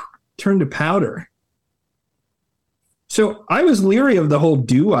just turned to powder. So I was leery of the whole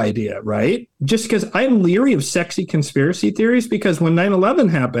do idea, right? Just because I'm leery of sexy conspiracy theories, because when 9/11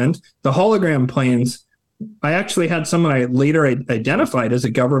 happened, the hologram planes, I actually had someone I later identified as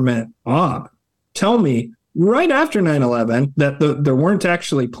a government op tell me right after 9/11 that there weren't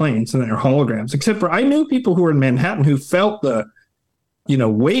actually planes and they're holograms, except for I knew people who were in Manhattan who felt the,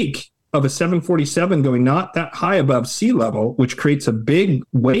 wake of a 747 going not that high above sea level, which creates a big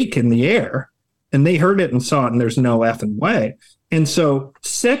wake in the air. And they heard it and saw it, and there's no effing way. And so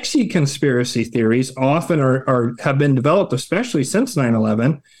sexy conspiracy theories often have been developed, especially since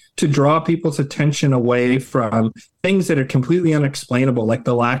 9/11, to draw people's attention away from things that are completely unexplainable, like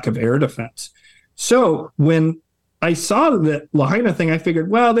the lack of air defense. So when I saw that Lahaina thing, I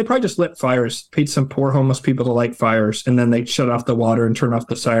figured, well, they probably just lit fires, paid some poor homeless people to light fires, and then they shut off the water and turned off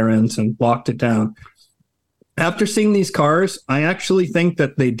the sirens and locked it down. After seeing these cars, I actually think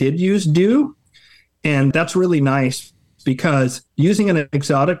that they did use dew, and that's really nice, because using an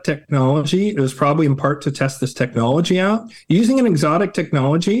exotic technology, it was probably in part to test this technology out. Using an exotic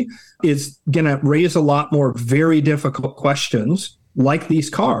technology is going to raise a lot more very difficult questions like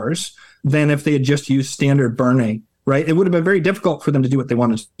these cars than if they had just used standard burning, right? It would have been very difficult for them to do what they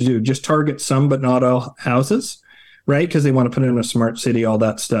wanted to do, just target some but not all houses, right? Because they want to put it in a smart city, all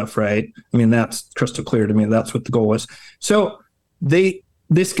that stuff, right? I mean, that's crystal clear to me. That's what the goal was. So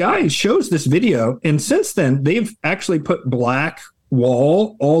this guy shows this video, and since then, they've actually put black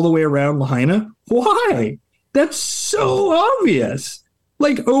wall all the way around Lahaina. Why? That's so obvious.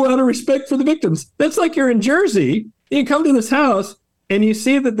 Like, out of respect for the victims. That's like you're in Jersey, you come to this house, and you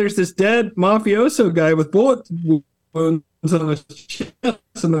see that there's this dead mafioso guy with bullet wounds on his chest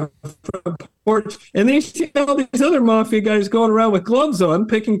and the front porch, and then you see all these other mafia guys going around with gloves on,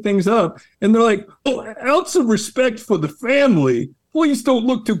 picking things up, and they're like, ounce of respect for the family. Please don't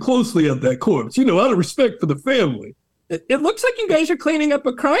look too closely at that corpse. Out of respect for the family. It looks like you guys are cleaning up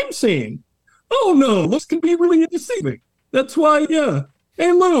a crime scene. Oh, no, this can be really deceiving. That's why, yeah.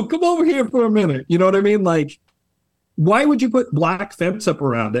 Hey, Lou, come over here for a minute. You know what I mean? Like, why would you put black fence up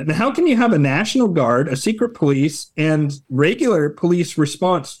around it? And how can you have a National Guard, a secret police, and regular police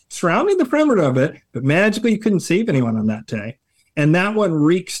response surrounding the perimeter of it, but magically you couldn't save anyone on that day? And that one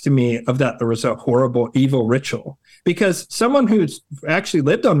reeks to me of that there was a horrible, evil ritual. Because someone who's actually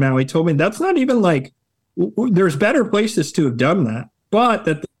lived on Maui told me that's not even like, there's better places to have done that.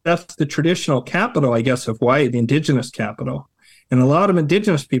 But that's the traditional capital, I guess, of Hawaii, the indigenous capital. And a lot of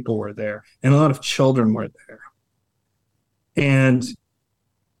indigenous people were there, and a lot of children were there. And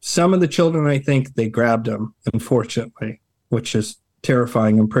Some of the children, I think they grabbed them, unfortunately, which is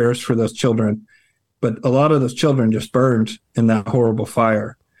terrifying, and prayers for those children. But a lot of those children just burned in that horrible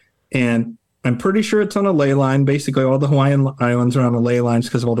fire. And I'm pretty sure it's on a ley line. Basically, all the Hawaiian islands are on a ley lines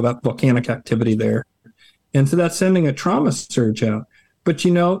because of all the volcanic activity there. And so that's sending a trauma surge out. But,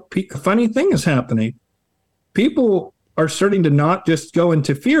 a funny thing is happening. People are starting to not just go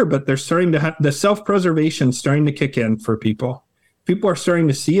into fear, but they're starting to have the self-preservation starting to kick in for people. People are starting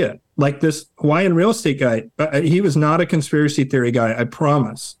to see it. Like this Hawaiian real estate guy, he was not a conspiracy theory guy, I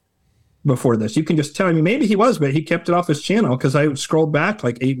promise, before this. You can just tell me, maybe he was, but he kept it off his channel because I scrolled back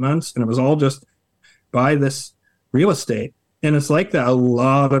like 8 months and it was all just buy this real estate. And it's like that. A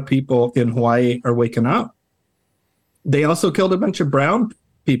lot of people in Hawaii are waking up. They also killed a bunch of brown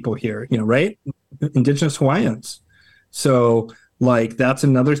people here, right? Indigenous Hawaiians. So like that's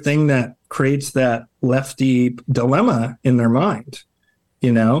another thing that creates that lefty dilemma in their mind,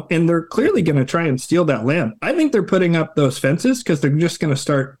 and they're clearly going to try and steal that land. I think they're putting up those fences because they're just going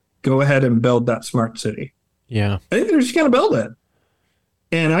to go ahead and build that smart city. Yeah. I think they're just going to build it.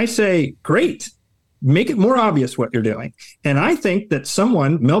 And I say, great, make it more obvious what you're doing. And I think that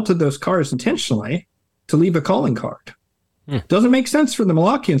someone melted those cars intentionally to leave a calling card. Doesn't make sense for the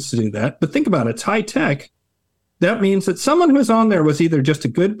Malakians to do that, but think about it. It's high tech. That means that someone who's on there was either just a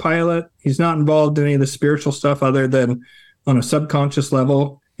good pilot, he's not involved in any of the spiritual stuff other than on a subconscious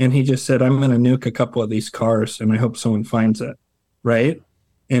level, and he just said, I'm going to nuke a couple of these cars, and I hope someone finds it, right?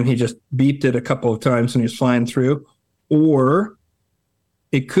 And he just beeped it a couple of times and he's flying through. Or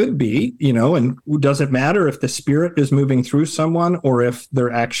it could be, and it doesn't matter if the spirit is moving through someone or if they're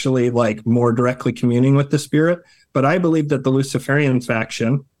actually like more directly communing with the spirit. But I believe that the Luciferian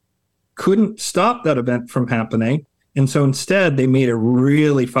faction couldn't stop that event from happening. And so instead, they made it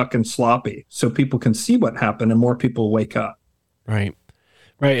really fucking sloppy so people can see what happened and more people wake up. Right.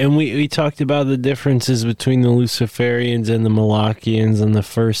 Right. And we talked about the differences between the Luciferians and the Malakians in the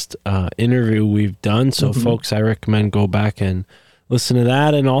first interview we've done. So, folks, I recommend go back and listen to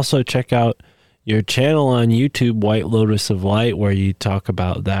that, and also check out your channel on YouTube, White Lotus of Light, where you talk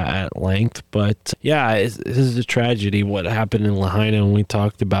about that at length. But yeah, this is a tragedy what happened in Lahaina, and we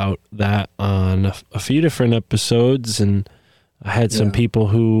talked about that on a few different episodes, and I had some people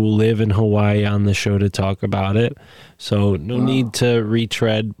who live in Hawaii on the show to talk about it, so no need to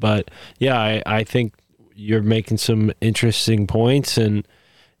retread. But yeah, I think you're making some interesting points, and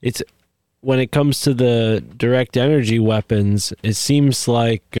it's when it comes to the direct energy weapons, it seems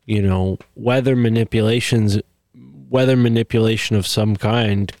like, weather manipulation of some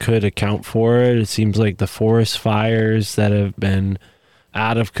kind could account for it. It seems like the forest fires that have been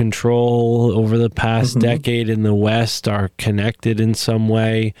out of control over the past decade in the West are connected in some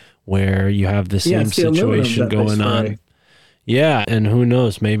way, where you have the same situation going on. Yeah, and who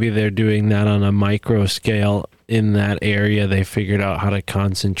knows, maybe they're doing that on a micro scale in that area. They figured out how to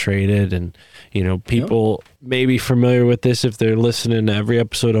concentrate it, and people may be familiar with this if they're listening to every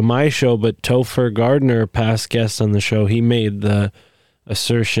episode of my show, but Topher Gardner, past guest on the show, he made the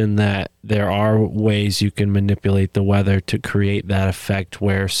assertion that there are ways you can manipulate the weather to create that effect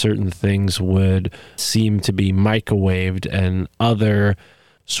where certain things would seem to be microwaved and other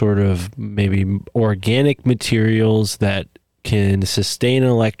sort of maybe organic materials that can sustain an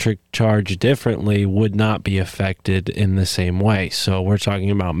electric charge differently would not be affected in the same way. So we're talking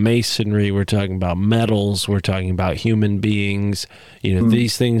about masonry, we're talking about metals, we're talking about human beings.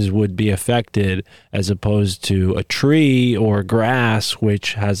 These things would be affected as opposed to a tree or grass,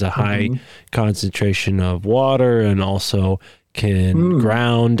 which has a high concentration of water and also can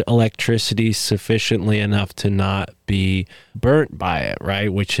ground electricity sufficiently enough to not be burnt by it,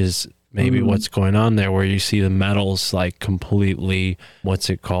 right? Which is maybe what's going on there, where you see the metals like completely, what's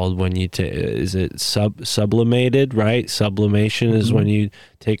it called when you is it sublimated, right? Sublimation is when you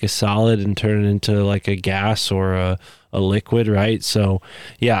take a solid and turn it into like a gas or a liquid, right? So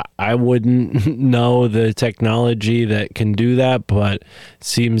yeah, I wouldn't know the technology that can do that, but it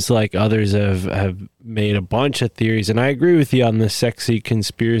seems like others have made a bunch of theories, and I agree with you on the sexy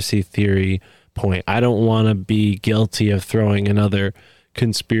conspiracy theory point. I don't want to be guilty of throwing another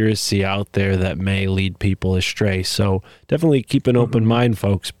conspiracy out there that may lead people astray. So definitely keep an open mind,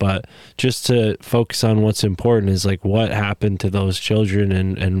 folks, but just to focus on what's important is like what happened to those children,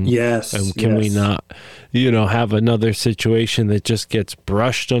 and can we not have another situation that just gets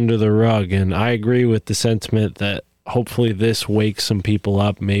brushed under the rug. And I agree with the sentiment that hopefully this wakes some people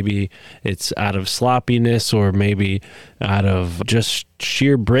up. Maybe it's out of sloppiness or maybe out of just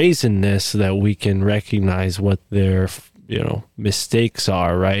sheer brazenness that we can recognize what their mistakes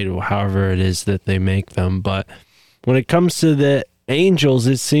are, right? However it is that they make them. But when it comes to the angels,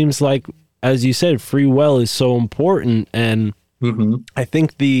 it seems like, as you said, free will is so important. And I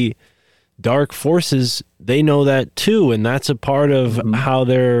think the dark forces, they know that too, and that's a part of how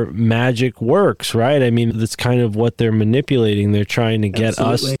their magic works, right? I mean, that's kind of what they're manipulating. They're trying to get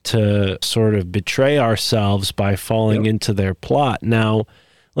us to sort of betray ourselves by falling into their plot. Now,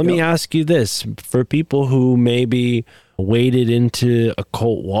 let me ask you this. For people who maybe waded into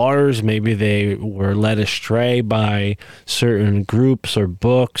occult waters, maybe they were led astray by certain groups or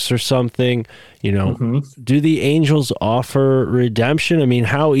books or something, you know, do the angels offer redemption? I mean,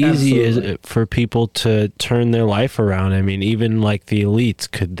 how easy is it for people to turn their life around? I mean, even like the elites,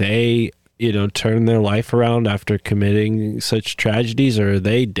 could they, you know, turn their life around after committing such tragedies, or are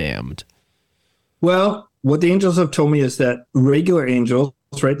they damned? Well, what the angels have told me is that regular angels,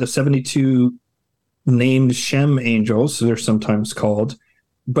 right, the 72 named Shem angels, they're sometimes called,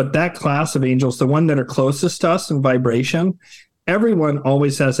 but that class of angels, the one that are closest to us in vibration, everyone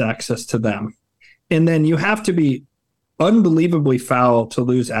always has access to them. And then you have to be unbelievably foul to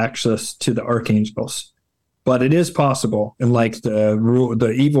lose access to the archangels. But it is possible, and like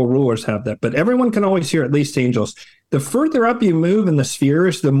the evil rulers have that. But everyone can always hear at least angels. The further up you move in the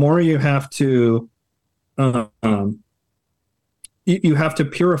spheres, the more you have to you have to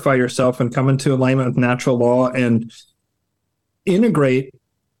purify yourself and come into alignment with natural law and integrate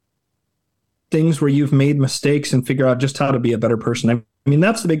things where you've made mistakes and figure out just how to be a better person. I mean,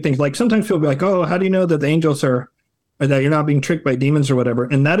 that's the big thing. Like sometimes people be like, oh, how do you know that the angels are, or that you're not being tricked by demons or whatever?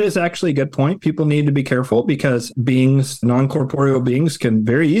 And that is actually a good point. People need to be careful because beings, non-corporeal beings, can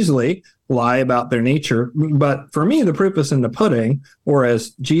very easily lie about their nature. But for me, the proof is in the pudding, or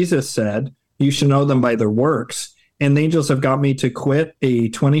as Jesus said, you should know them by their works. And the angels have got me to quit a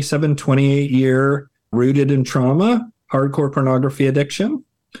 27, 28 year rooted in trauma, hardcore pornography addiction.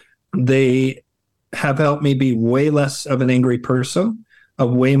 They have helped me be way less of an angry person, a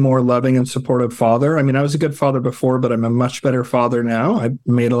way more loving and supportive father. I mean, I was a good father before, but I'm a much better father now. I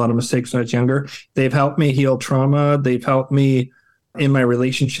made a lot of mistakes when I was younger. They've helped me heal trauma. They've helped me in my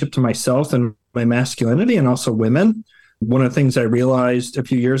relationship to myself and my masculinity, and also women. One of the things I realized a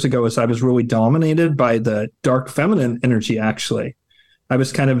few years ago is I was really dominated by the dark feminine energy, actually. I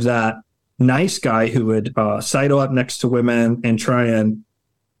was kind of that nice guy who would sidle up next to women and try and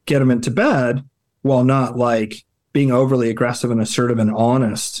get them into bed while not like being overly aggressive and assertive and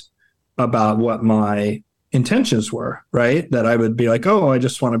honest about what my intentions were, right? That I would be like, oh, I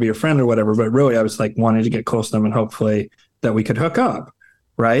just want to be a friend or whatever. But really, I was like wanting to get close to them and hopefully that we could hook up.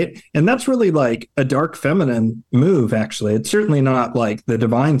 Right. And that's really like a dark feminine move, actually. It's certainly not like the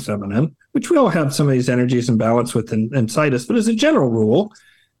divine feminine, which we all have some of these energies in balance with inside us. But as a general rule,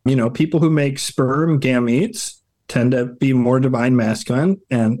 you know, people who make sperm gametes tend to be more divine masculine,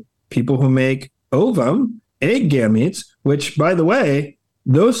 and people who make ovum, egg gametes, which, by the way,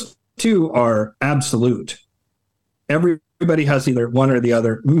 those two are absolute. Everybody has either one or the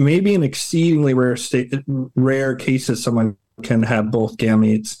other. Maybe in exceedingly rare cases, someone can have both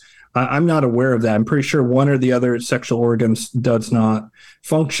gametes. I'm not aware of that. I'm pretty sure one or the other sexual organs does not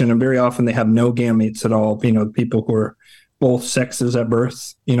function, and very often they have no gametes at all. You know, people who are both sexes at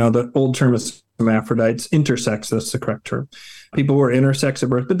birth, you know, the old term is hermaphrodites, intersex, that's the correct term. People who are intersex at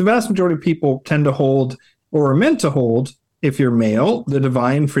birth, but the vast majority of people tend to hold, or are meant to hold, if you're male, the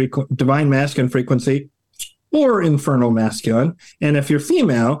divine masculine frequency or infernal masculine, and if you're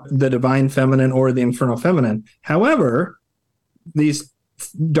female, the divine feminine or the infernal feminine. However, these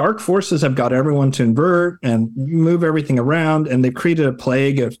dark forces have got everyone to invert and move everything around, and they've created a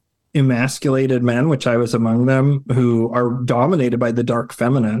plague of emasculated men, which I was among them, who are dominated by the dark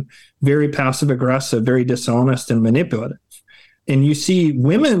feminine, very passive aggressive, very dishonest and manipulative. And you see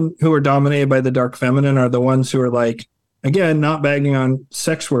women who are dominated by the dark feminine are the ones who are like, again, not bagging on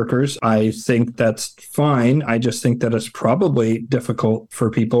sex workers. I think that's fine. I just think that it's probably difficult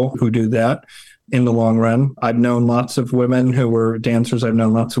for people who do that in the long run. I've known lots of women who were dancers. I've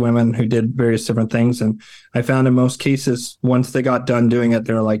known lots of women who did various different things. And I found in most cases, once they got done doing it,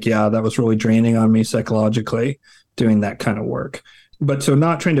 they're like, yeah, that was really draining on me psychologically, doing that kind of work. But so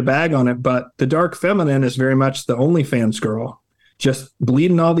not trying to bag on it, but the dark feminine is very much the OnlyFans girl, just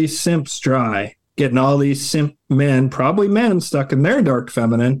bleeding all these simps dry, getting all these simp men, probably men, stuck in their dark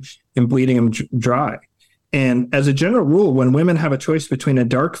feminine and bleeding them dry. And as a general rule, when women have a choice between a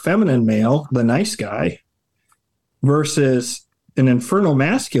dark feminine male, the nice guy, versus an infernal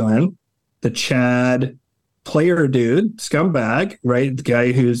masculine, the Chad player dude, scumbag, right? The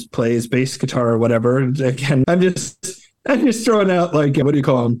guy who plays bass guitar or whatever. Again, I'm just throwing out, like, what do you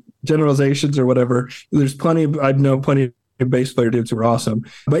call them? Generalizations or whatever. There's plenty of bass player dudes were awesome.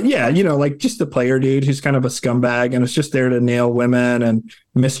 But yeah, like just the player dude who's kind of a scumbag and is just there to nail women and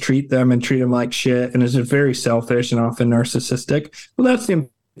mistreat them and treat them like shit and is just very selfish and often narcissistic. Well, that's the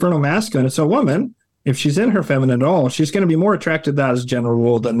infernal masculine. It's a woman. If she's in her feminine at all, she's going to be more attracted to that as a general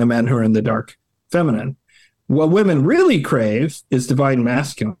rule than the men who are in the dark feminine. What women really crave is divine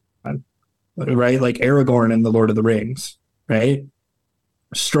masculine, right? Like Aragorn in The Lord of the Rings, right?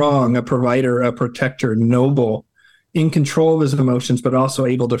 Strong, a provider, a protector, noble, in control of his emotions, but also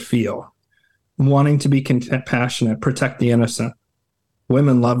able to feel, wanting to be compassionate, protect the innocent.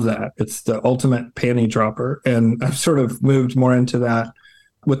 Women love that. It's the ultimate panty dropper. And I've sort of moved more into that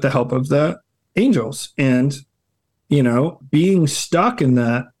with the help of the angels. And, being stuck in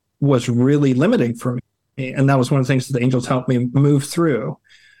that was really limiting for me. And that was one of the things that the angels helped me move through.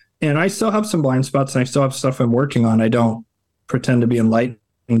 And I still have some blind spots and I still have stuff I'm working on. I don't pretend to be enlightened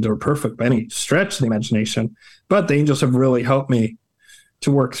or perfect by any stretch of the imagination, but the angels have really helped me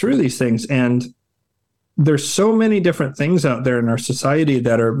to work through these things. And there's so many different things out there in our society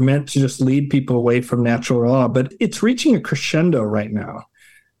that are meant to just lead people away from natural law, but it's reaching a crescendo right now.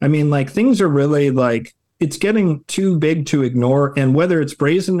 I mean, like things are really like, it's getting too big to ignore. And whether it's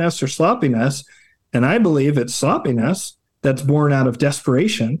brazenness or sloppiness, and I believe it's sloppiness that's born out of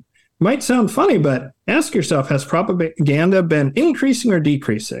desperation. Might sound funny, but ask yourself, has propaganda been increasing or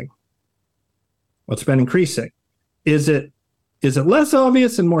decreasing? Well, it's been increasing. Is it less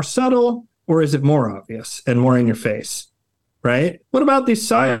obvious and more subtle, or is it more obvious and more in your face, right? What about these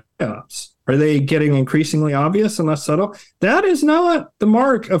psyops? Are they getting increasingly obvious and less subtle? That is not the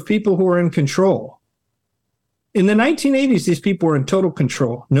mark of people who are in control. In the 1980s, these people were in total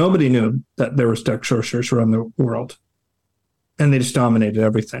control. Nobody knew that there were dark sorcerers around the world. And they just dominated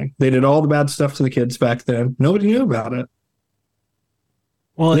everything. They did all the bad stuff to the kids back then. Nobody knew about it.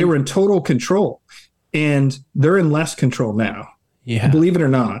 Well, they were in total control. And they're in less control now. Yeah. Believe it or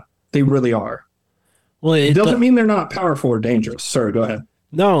not, they really are. Well, it doesn't mean they're not powerful or dangerous. Sorry, go ahead.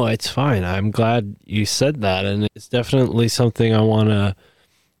 No, it's fine. I'm glad you said that. And it's definitely something I want to,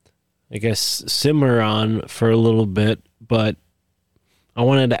 I guess, simmer on for a little bit. But I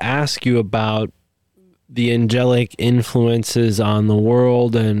wanted to ask you about the angelic influences on the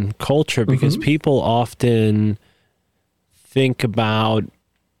world and culture, because people often think about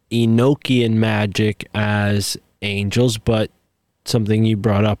Enochian magic as angels, but something you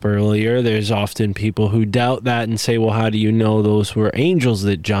brought up earlier, there's often people who doubt that and say, well, how do you know those were angels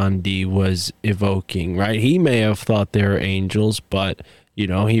that John Dee was evoking, right? He may have thought they were angels, but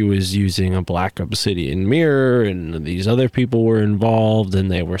he was using a black obsidian mirror and these other people were involved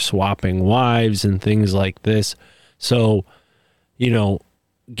and they were swapping wives and things like this. So,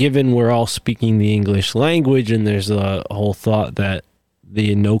 given we're all speaking the English language and there's a whole thought that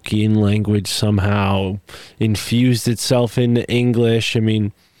the Enochian language somehow infused itself into English, I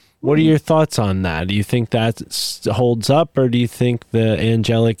mean, what are your thoughts on that? Do you think that holds up, or do you think the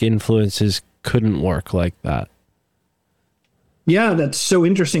angelic influences couldn't work like that? Yeah, that's so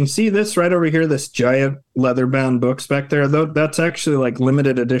interesting. See this right over here, this giant leather-bound books back there? That's actually like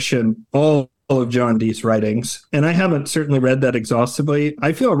limited edition, all of John Dee's writings. And I haven't certainly read that exhaustively.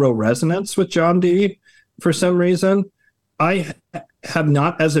 I feel a real resonance with John Dee for some reason. I have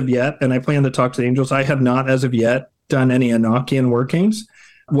not as of yet, and I plan to talk to the angels, I have not as of yet done any Enochian workings.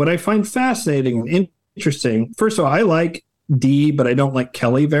 What I find fascinating and interesting, first of all, I like Dee, but I don't like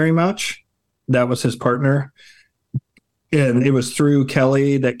Kelly very much. That was his partner. And it was through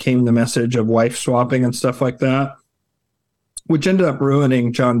Kelly that came the message of wife swapping and stuff like that, which ended up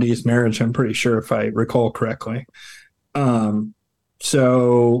ruining John Dee's marriage, I'm pretty sure, if I recall correctly.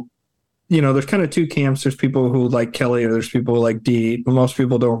 So, there's kind of two camps. There's people who like Kelly, or there's people who like Dee. Most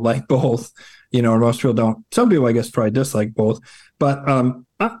people don't like both, or most people don't. Some people, I guess, probably dislike both. But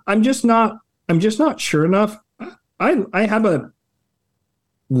I'm just not sure enough. I have a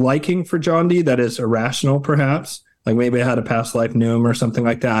liking for John Dee that is irrational, perhaps. Like maybe I had a past life, knew him or something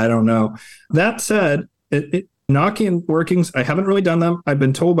like that. I don't know. That said, Enochian workings, I haven't really done them. I've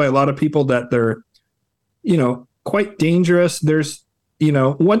been told by a lot of people that they're, quite dangerous. There's,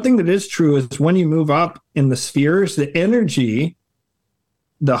 one thing that is true is when you move up in the spheres, the energy,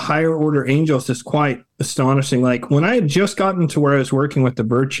 the higher order angels is quite astonishing. Like when I had just gotten to where I was working with the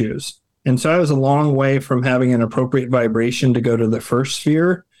virtues, and so I was a long way from having an appropriate vibration to go to the first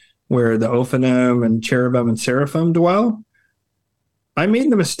sphere, where the Ophanim and Cherubim and Seraphim dwell. I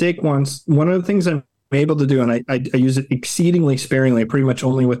made the mistake once. One of the things I'm able to do, and I use it exceedingly sparingly, pretty much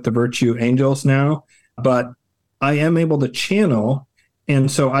only with the virtue angels now, but I am able to channel.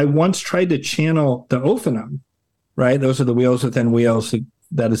 And so I once tried to channel the Ophanim, right? Those are the wheels within wheels who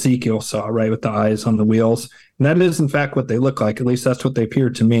that Ezekiel saw, right, with the eyes on the wheels. And that is, in fact, what they look like. At least that's what they appear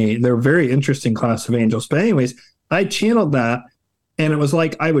to me. They're a very interesting class of angels. But anyways, I channeled that, and it was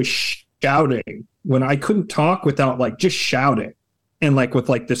like I was shouting when I couldn't talk without like just shouting, and like with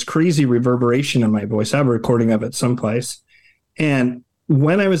like this crazy reverberation in my voice. I have a recording of it someplace. And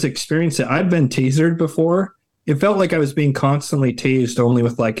when I was experiencing it, I've been tasered before. It felt like I was being constantly tased, only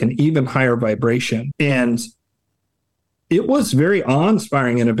with like an even higher vibration. And it was very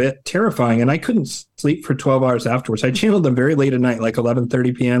awe-inspiring and a bit terrifying. And I couldn't sleep for 12 hours afterwards. I channeled them very late at night, like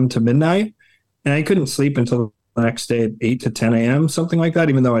 11:30 p.m. to midnight. And I couldn't sleep until the next day at 8 to 10 a.m., something like that,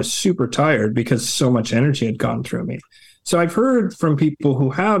 even though I was super tired because so much energy had gone through me. So I've heard from people who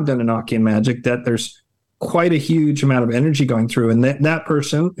have done Enochian magic that there's quite a huge amount of energy going through. And that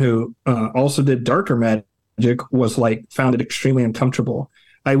person who also did darker magic was like, found it extremely uncomfortable.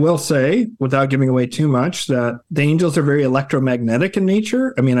 I will say, without giving away too much, that the angels are very electromagnetic in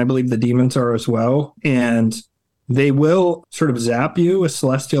nature. I mean, I believe the demons are as well. And they will sort of zap you with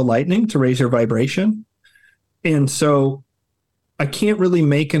celestial lightning to raise your vibration. And so I can't really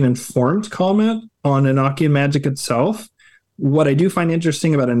make an informed comment on Enochian magic itself. What I do find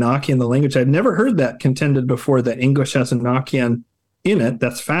interesting about Enochian, the language, I've never heard that contended before, that English has Enochian in it.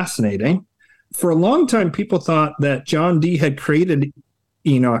 That's fascinating. For a long time, people thought that John Dee had created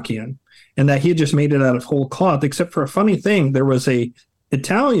Enochian and that he had just made it out of whole cloth, except for a funny thing. There was a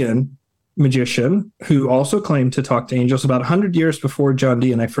Italian magician who also claimed to talk to angels about 100 years before John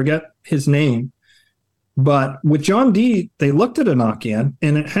Dee, and I forget his name. But with John Dee, they looked at Enochian,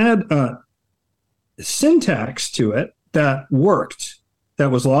 and it had syntax to it that worked,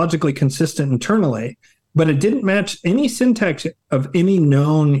 that was logically consistent internally, but it didn't match any syntax of any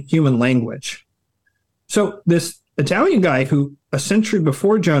known human language. So this Italian guy who a century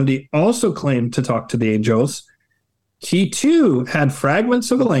before John Dee also claimed to talk to the angels, he too had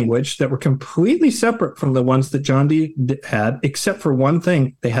fragments of a language that were completely separate from the ones that John Dee had, except for one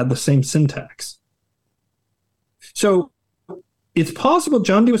thing: they had the same syntax. So it's possible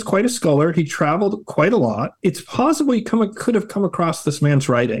John Dee was quite a scholar. He traveled quite a lot. It's possible he could have come across this man's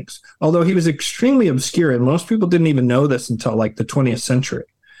writings, although he was extremely obscure, and most people didn't even know this until like the 20th century,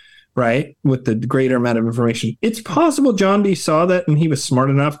 right? With the greater amount of information. It's possible John Dee saw that and he was smart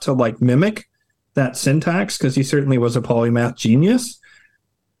enough to like mimic that syntax, because he certainly was a polymath genius.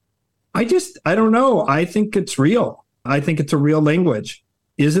 I don't know. I think it's real. I think it's a real language.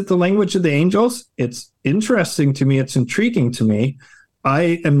 Is it the language of the angels? It's interesting to me. It's intriguing to me.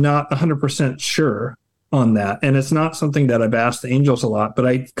 I am not 100% sure on that. And it's not something that I've asked the angels a lot, but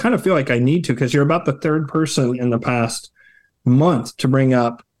I kind of feel like I need to, because you're about the third person in the past month to bring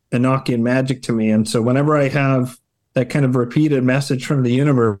up Enochian magic to me. And so whenever I have that kind of repeated message from the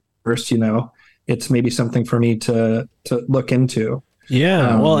universe, it's maybe something for me to look into.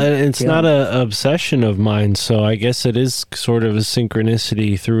 Yeah, well, it's not an obsession of mine, so I guess it is sort of a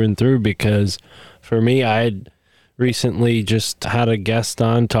synchronicity through and through, because for me, I had recently just had a guest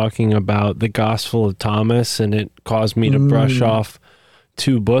on talking about the Gospel of Thomas, and it caused me to brush off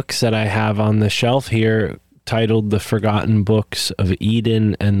 2 books that I have on the shelf here titled The Forgotten Books of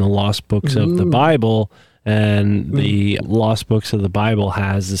Eden and The Lost Books of the Bible. And the Lost Books of the Bible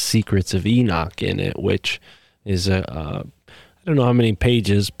has the Secrets of Enoch in it, which is I don't know how many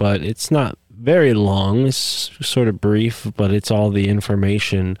pages, but it's not very long. It's sort of brief, but it's all the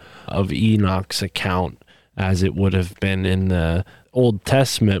information of Enoch's account as it would have been in the Old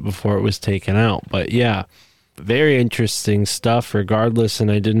Testament before it was taken out. But yeah, very interesting stuff regardless,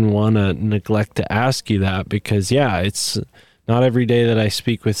 and I didn't want to neglect to ask you that because, yeah, it's not every day that I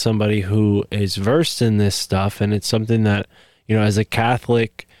speak with somebody who is versed in this stuff, and it's something that, as a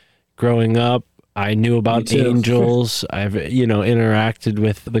Catholic growing up, I knew about angels. I've, interacted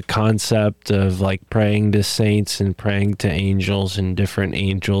with the concept of like praying to saints and praying to angels and different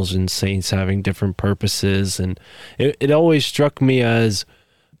angels and saints having different purposes. And it always struck me as,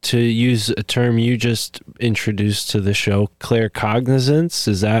 to use a term you just introduced to the show, claircognizance.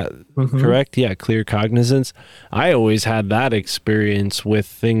 Is that correct? Yeah, claircognizance. I always had that experience with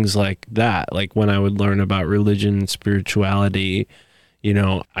things like that. Like when I would learn about religion and spirituality,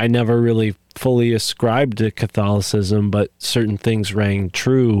 I never really fully ascribed to Catholicism, but certain things rang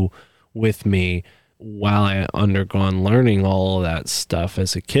true with me while I undergone learning all of that stuff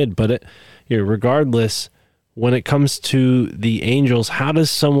as a kid. But regardless, when it comes to the angels, how does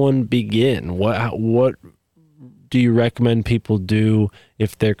someone begin? What do you recommend people do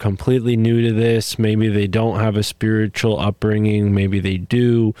if they're completely new to this? Maybe they don't have a spiritual upbringing. Maybe they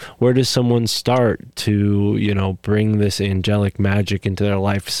do. Where does someone start to, bring this angelic magic into their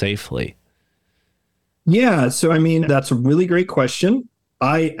life safely? Yeah. So, that's a really great question.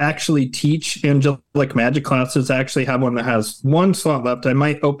 I actually teach angelic magic classes. I actually have one that has one slot left. I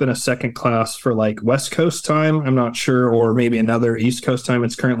might open a second class for like West Coast time. I'm not sure, or maybe another East Coast time.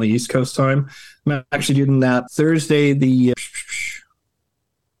 It's currently East Coast time. I'm actually doing that Thursday, the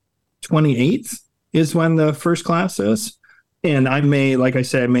 28th is when the first class is. And I may, like I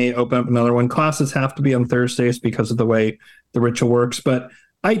said, I may open up another one. Classes have to be on Thursdays because of the way the ritual works. But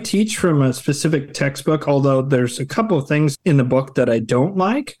I teach from a specific textbook, although there's a couple of things in the book that I don't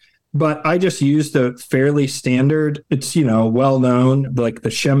like, but I just use the fairly standard, it's, well-known, like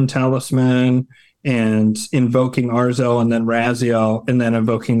the Shem Talisman and invoking Arzel and then Raziel and then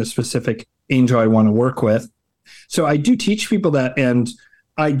invoking the specific angel I want to work with. So I do teach people that, and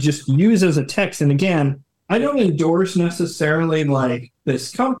I just use as a text. And again, I don't endorse necessarily like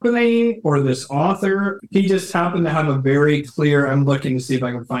this company or this author. He just happened to have a very clear, I'm looking to see if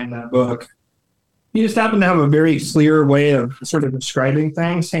I can find that book. He just happened to have a very clear way of sort of describing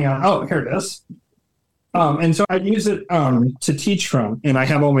things. Hang on. Oh, here it is. And so I use it to teach from, and I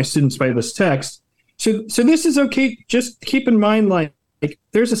have all my students by this text. So this is okay. Just keep in mind, like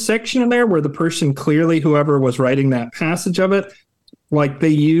there's a section in there where the person clearly, whoever was writing that passage of it, like they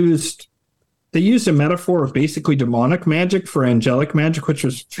used a metaphor of basically demonic magic for angelic magic, which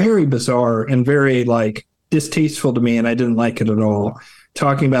was very bizarre and very like distasteful to me, and I didn't like it at all.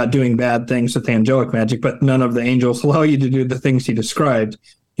 Talking about doing bad things with angelic magic, but none of the angels allow you to do the things he described.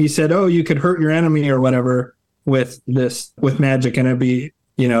 He said, "Oh, you could hurt your enemy or whatever with magic, and it'd be,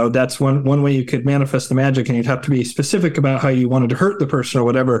 that's one way you could manifest the magic, and you'd have to be specific about how you wanted to hurt the person or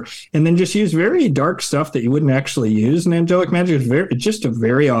whatever, and then just use very dark stuff that you wouldn't actually use in angelic magic." It's just a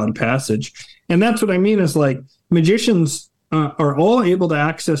very odd passage. And that's what I mean is like magicians are all able to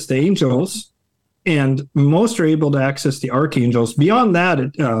access the angels, and most are able to access the archangels. Beyond that,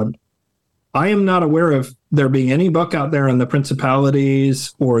 I am not aware of there being any book out there on the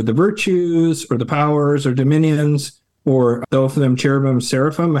principalities or the virtues or the powers or dominions or them cherubim,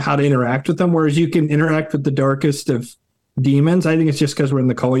 seraphim, how to interact with them, whereas you can interact with the darkest of demons. I think it's just because we're in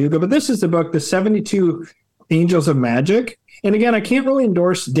the Kali Yuga. But this is the book, The 72 Angels of Magic. And again, I can't really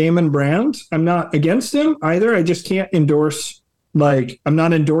endorse Damon Brand. I'm not against him either. I just can't endorse, I'm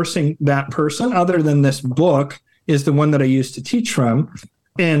not endorsing that person other than this book is the one that I use to teach from.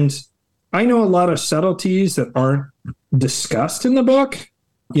 And I know a lot of subtleties that aren't discussed in the book,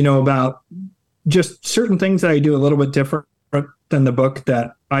 about just certain things that I do a little bit different than the book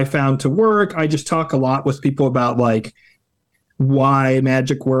that I found to work. I just talk a lot with people about like why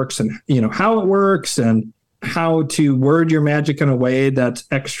magic works and, how it works and how to word your magic in a way that's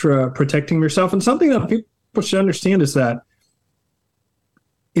extra protecting yourself. And something that people should understand is that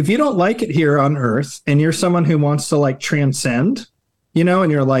if you don't like it here on Earth and you're someone who wants to like transcend,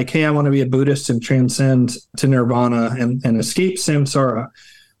 and you're like, hey, I want to be a Buddhist and transcend to nirvana and escape samsara.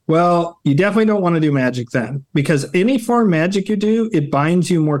 Well, you definitely don't want to do magic then, because any form of magic you do, it binds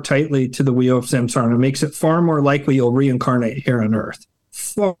you more tightly to the wheel of samsara and it makes it far more likely you'll reincarnate here on Earth.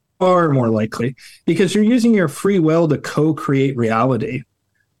 Far more likely, because you're using your free will to co-create reality.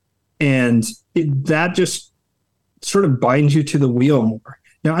 And that just sort of binds you to the wheel more.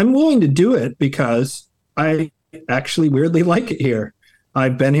 Now, I'm willing to do it because I actually weirdly like it here.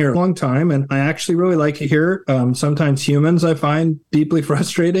 I've been here a long time, and I actually really like it here. Sometimes humans I find deeply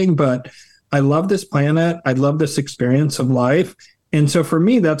frustrating, but I love this planet. I love this experience of life. And so for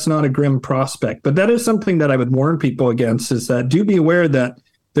me, that's not a grim prospect. But that is something that I would warn people against, is that do be aware that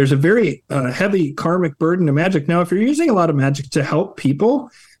there's a very heavy karmic burden to magic. Now, if you're using a lot of magic to help people,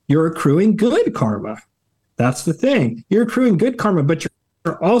 you're accruing good karma. That's the thing. You're accruing good karma, but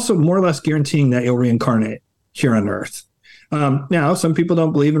you're also more or less guaranteeing that you'll reincarnate here on Earth. Now, some people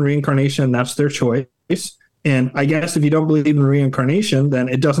don't believe in reincarnation. That's their choice. And I guess if you don't believe in reincarnation, then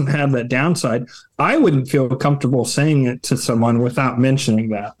it doesn't have that downside. I wouldn't feel comfortable saying it to someone without mentioning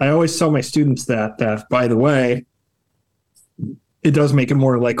that. I always tell my students that by the way, it does make it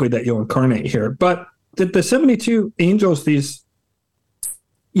more likely that you'll incarnate here. But the 72 angels, these,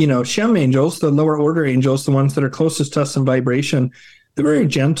 Shem angels, the lower order angels, the ones that are closest to us in vibration, they're very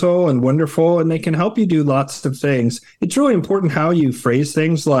gentle and wonderful, and they can help you do lots of things. It's really important how you phrase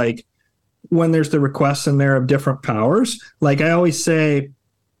things, like when there's the requests in there of different powers. Like I always say,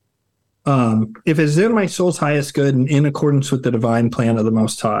 if it's in my soul's highest good and in accordance with the divine plan of the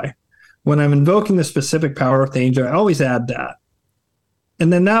Most High, when I'm invoking the specific power of the angel, I always add that.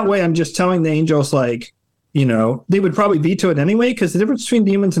 And then that way I'm just telling the angels, like, they would probably veto it anyway, because the difference between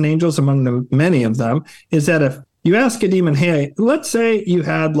demons and angels among the many of them is that if you ask a demon, hey, let's say you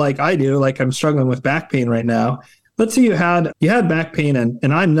had, like I do, like I'm struggling with back pain right now. Let's say you had back pain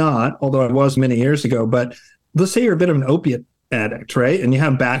and I'm not, although I was many years ago, but let's say you're a bit of an opiate addict, right? And you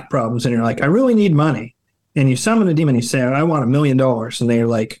have back problems and you're like, I really need money. And you summon a demon, you say, I want $1 million. And they're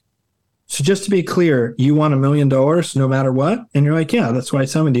like, so just to be clear, you want $1 million no matter what? And you're like, yeah, that's why I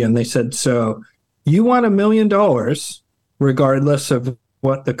summoned you. And they said, so you want $1 million regardless of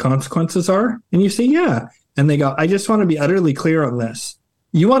what the consequences are? And you say, yeah. And they go, I just want to be utterly clear on this.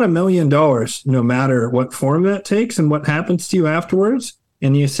 You want $1 million no matter what form that takes and what happens to you afterwards?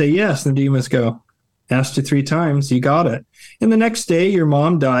 And you say, yes. And the demons go, asked you 3 times, you got it. And the next day, your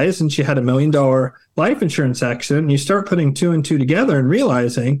mom dies and she had $1 million life insurance accident. And you start putting 2 and 2 together and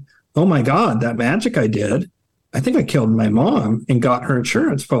realizing, oh my God, that magic I did, I think I killed my mom and got her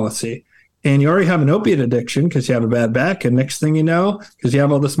insurance policy. And you already have an opiate addiction because you have a bad back. And next thing you know, because you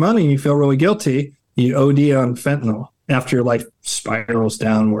have all this money and you feel really guilty, you OD on fentanyl after your life spirals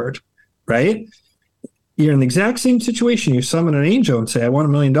downward, right? You're in the exact same situation. You summon an angel and say, I want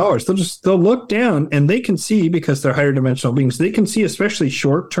 $1 million. They'll look down and they can see, because they're higher dimensional beings, they can see especially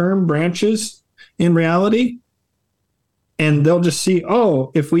short-term branches in reality. And they'll just see,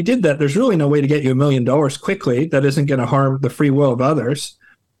 oh, if we did that, there's really no way to get you $1 million quickly. That isn't going to harm the free will of others.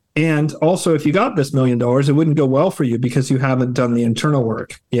 And also, if you got this $1 million, it wouldn't go well for you because you haven't done the internal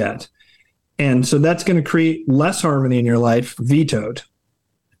work yet. And so that's going to create less harmony in your life, vetoed.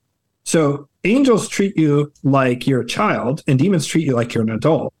 So angels treat you like you're a child and demons treat you like you're an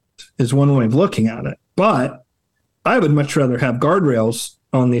adult, is one way of looking at it. But I would much rather have guardrails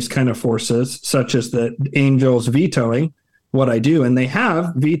on these kind of forces, such as the angels vetoing what I do. And they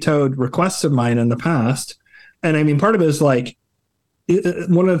have vetoed requests of mine in the past. And I mean, part of it is like,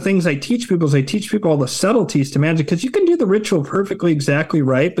 one of the things I teach people is I teach people all the subtleties to magic, because you can do the ritual perfectly exactly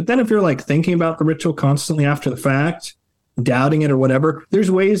right. But then if you're like thinking about the ritual constantly after the fact, doubting it or whatever,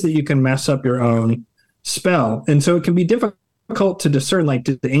 there's ways that you can mess up your own spell. And so it can be difficult to discern, like,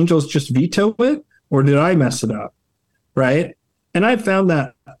 did the angels just veto it or did I mess it up? Right. And I found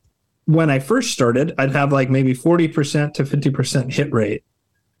that when I first started, I'd have like maybe 40% to 50% hit rate.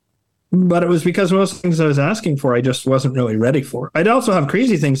 But it was because most things I was asking for, I just wasn't really ready for. I'd also have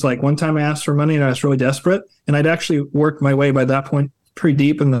crazy things, like one time I asked for money and I was really desperate, and I'd actually worked my way by that point pretty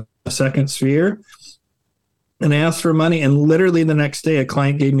deep in the second sphere. And I asked for money, and literally the next day, a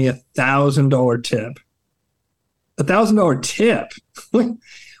client gave me $1,000 tip. $1,000 tip,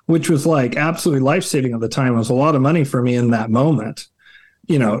 which was like absolutely life-saving at the time. It was a lot of money for me in that moment.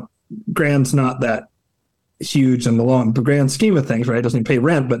 You know, grand's not that huge in the grand scheme of things, right? It doesn't pay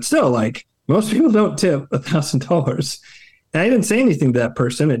rent, but still, like, most people don't tip $1,000. And I didn't say anything to that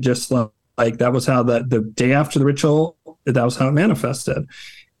person. It just like that was how the day after the ritual, that was how it manifested.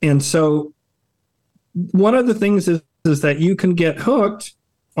 And so one of the things is that you can get hooked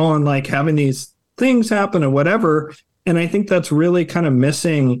on like having these things happen or whatever. And I think that's really kind of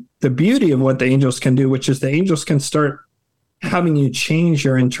missing the beauty of what the angels can do, which is the angels can start having you change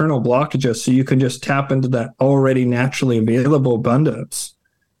your internal blockages so you can just tap into that already naturally available abundance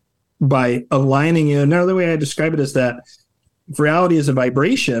by aligning you. Another way I describe it is that if reality is a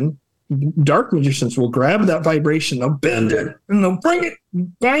vibration, dark magicians will grab that vibration, they'll bend it, and they'll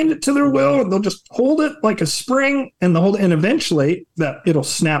bind it to their will, and they'll just hold it like a spring, and and eventually that it'll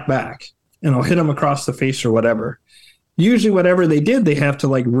snap back and it'll hit them across the face or whatever. Usually whatever they did, they have to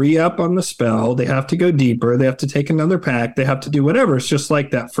like re-up on the spell. They have to go deeper. They have to take another pack. They have to do whatever. It's just like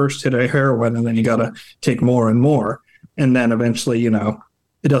that first hit of heroin, and then you got to take more and more. And then eventually, you know,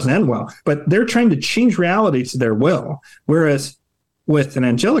 it doesn't end well. But they're trying to change reality to their will. Whereas with an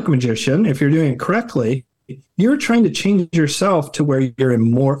angelic magician, if you're doing it correctly, you're trying to change yourself to where you're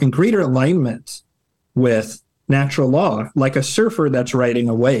in greater alignment with natural law, like a surfer that's riding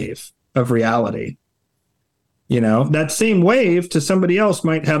a wave of reality. You know, that same wave to somebody else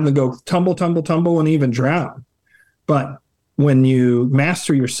might have them go tumble, tumble, tumble, and even drown. But when you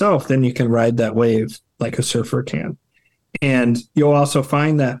master yourself, then you can ride that wave like a surfer can. And you'll also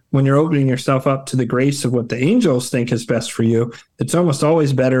find that when you're opening yourself up to the grace of what the angels think is best for you, it's almost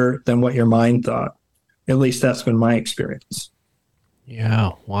always better than what your mind thought. At least that's been my experience.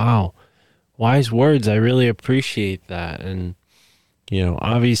 Yeah. Wow. Wise words. I really appreciate that. And, you know,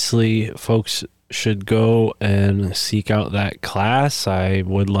 obviously folks should go and seek out that class. I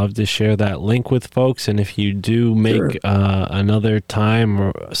would love to share that link with folks. And if you do make another time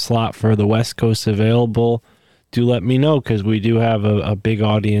or slot for the West Coast available, do let me know, because we do have a big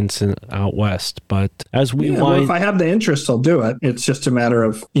audience out west. But as we if I have the interest, I'll do it. It's just a matter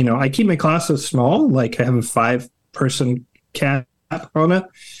of, you know, I keep my classes small, like I have a 5-person cap on it.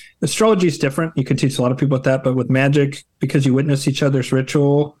 Astrology is different. You can teach a lot of people with that, but with magic, because you witness each other's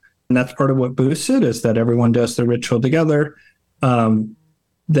ritual, and that's part of what boosts it, is that everyone does the ritual together.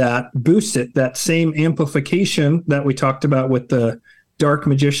 that boosts it, that same amplification that we talked about with the dark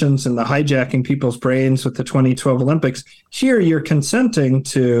magicians and the hijacking people's brains with the 2012 Olympics. Here, you're consenting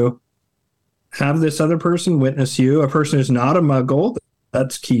to have this other person witness you, a person who's not a muggle.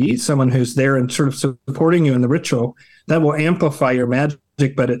 That's key. Someone who's there and sort of supporting you in the ritual. That will amplify your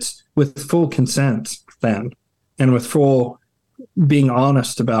magic, but it's with full consent then, and with full being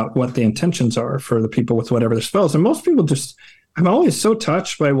honest about what the intentions are for the people with whatever their spells. And most people just, I'm always so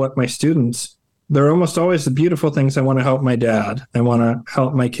touched by what my students, they're almost always the beautiful things. I want to help my dad. I want to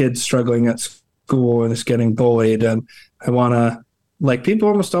help my kids struggling at school and is getting bullied. And I want to, like, people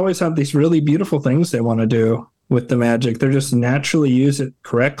almost always have these really beautiful things they want to do with the magic. They're just naturally use it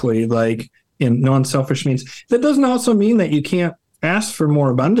correctly, like in non-selfish means. That doesn't also mean that you can't ask for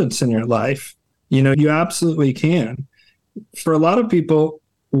more abundance in your life. You know, you absolutely can. For a lot of people,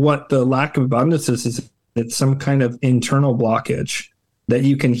 what the lack of abundance is it's some kind of internal blockage that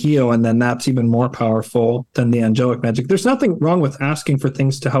you can heal, and then that's even more powerful than the angelic magic. There's nothing wrong with asking for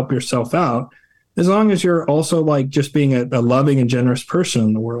things to help yourself out, as long as you're also like just being a loving and generous person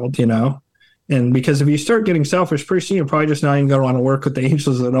in the world, you know? And because if you start getting selfish pretty soon, you're probably just not even going to want to work with the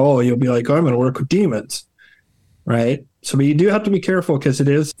angels at all. You'll be like, oh, I'm going to work with demons, right? So, but you do have to be careful because it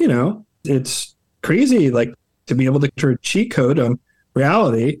is, you know, it's crazy. Like, to be able to cheat code on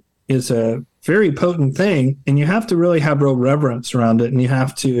reality is a very potent thing, and you have to really have real reverence around it, and you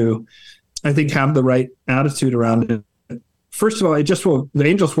have to, I think, have the right attitude around it. First of all, the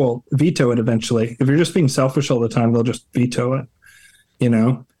angels will veto it eventually. If you're just being selfish all the time, they'll just veto it. You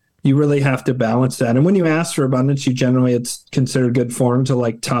know, you really have to balance that. And when you ask for abundance, it's considered good form to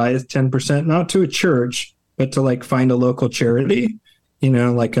like tithe 10%, not to a church, but to like find a local charity. You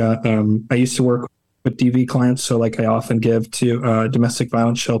know, like I used to work with DV clients, so like I often give to domestic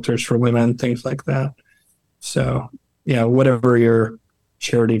violence shelters for women, things like that. So yeah, whatever your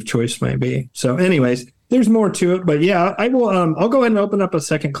charity of choice may be. So anyways, there's more to it, but yeah, I will. I'll go ahead and open up a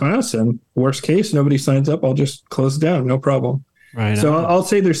second class, and worst case, nobody signs up, I'll just close it down, no problem. Right. So I'll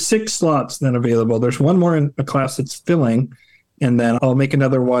say there's 6 slots then available. There's one more in a class that's filling, and then I'll make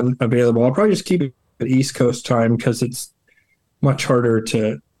another one available. I'll probably just keep it at East Coast time because it's much harder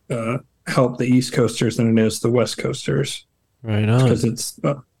to help the East Coasters than it is the West Coasters. Right on. Because it's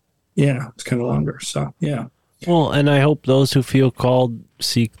kind of longer. So, yeah. Well, and I hope those who feel called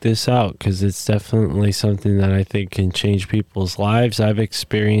seek this out, because it's definitely something that I think can change people's lives. I've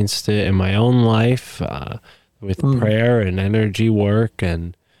experienced it in my own life with prayer and energy work.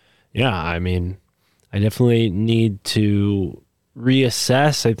 And yeah, I mean, I definitely need to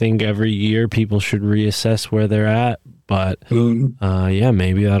reassess. I think every year people should reassess where they're at. But yeah,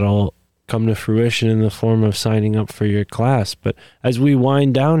 maybe that'll come to fruition in the form of signing up for your class. But as we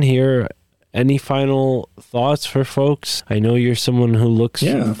wind down here, any final thoughts for folks? I know you're someone who looks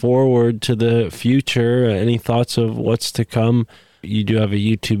forward to the future. Any thoughts of what's to come? You do have a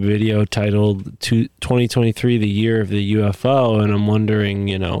YouTube video titled 2023, the year of the UFO. And I'm wondering,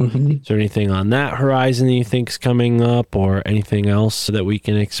 you know, is there anything on that horizon that you think's coming up, or anything else that we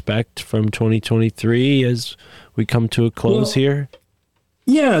can expect from 2023 as we come to a close here?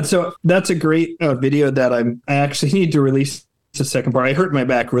 Yeah, so that's a great video that I actually need to release the second part. I hurt my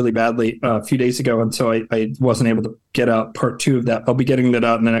back really badly a few days ago, and so I wasn't able to get out part 2 of that. I'll be getting that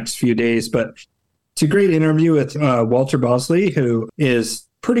out in the next few days, but it's a great interview with Walter Bosley, who is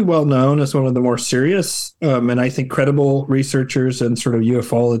pretty well known as one of the more serious and I think credible researchers in sort of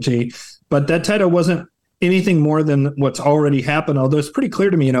ufology. But that title wasn't anything more than what's already happened, although it's pretty clear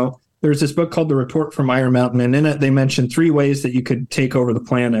to me, you know, there's this book called The Report from Iron Mountain, and in it they mention 3 ways that you could take over the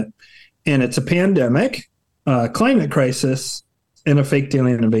planet. And it's a pandemic, climate crisis, and a fake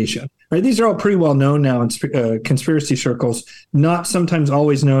alien invasion. Right? These are all pretty well known now in conspiracy circles, not sometimes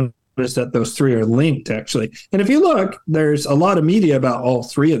always known as that those 3 are linked, actually. And if you look, there's a lot of media about all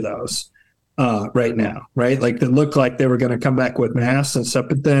 3 of those right now, right? Like, they look like they were going to come back with masks and stuff,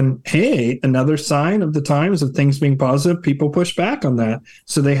 but then, hey, another sign of the times of things being positive, people push back on that.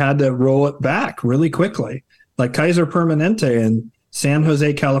 So they had to roll it back really quickly. Like Kaiser Permanente in San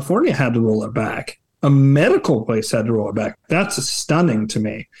Jose, California had to roll it back. A medical place had to roll it back. That's stunning to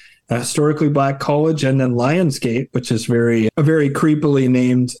me. A historically black college, and then Lionsgate, which is a very creepily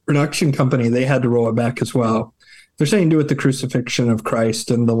named production company, they had to roll it back as well. There's something to do with the crucifixion of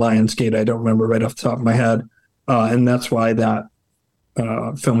Christ and the Lionsgate. I don't remember right off the top of my head. And that's why that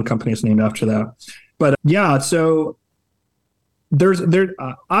film company is named after that. But yeah, so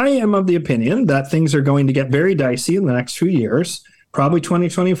I am of the opinion that things are going to get very dicey in the next few years. Probably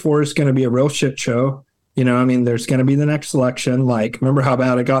 2024 is going to be a real shit show. You know, I mean, there's going to be the next election. Like, remember how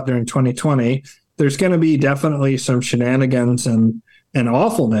bad it got during 2020? There's going to be definitely some shenanigans and and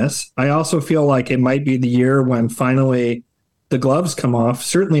awfulness. I also feel like it might be the year when finally the gloves come off,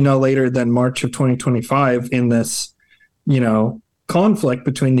 certainly no later than March of 2025 in this, conflict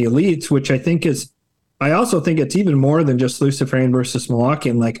between the elites, which I also think it's even more than just Luciferian versus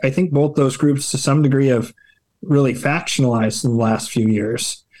Malachian. Like, I think both those groups to some degree have really factionalized in the last few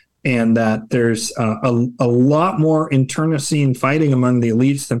years, and that there's a lot more internecine fighting among the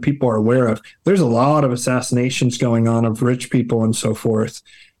elites than people are aware of. There's a lot of assassinations going on of rich people and so forth.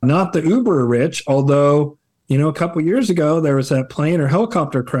 Not the uber rich, although, a couple of years ago, there was that plane or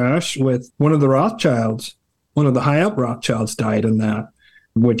helicopter crash with one of the Rothschilds. One of the high up Rothschilds died in that,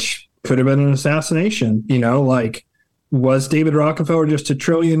 which could have been an assassination. Was David Rockefeller just 1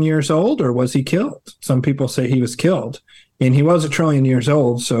 trillion years old, or was he killed? Some people say he was killed, and he was 1 trillion years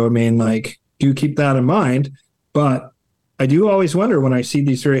old. So, do keep that in mind. But I do always wonder when I see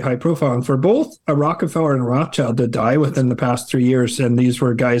these very high profile, and for both a Rockefeller and a Rothschild to die within the past 3 years, and these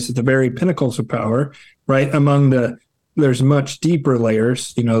were guys at the very pinnacles of power, right? There's much deeper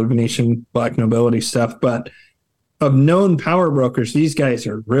layers, the Venetian black nobility stuff, but of known power brokers, these guys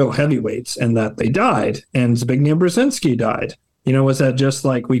are real heavyweights, and that they died. And Zbigniew Brzezinski died. Was that just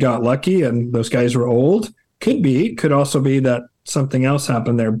like we got lucky and those guys were old? Could be. Could also be that something else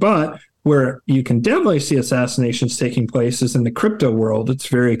happened there. But where you can definitely see assassinations taking place is in the crypto world. It's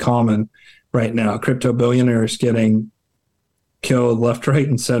very common right now. Crypto billionaires getting killed left, right,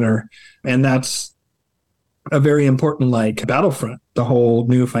 and center. And that's a very important battlefront, the whole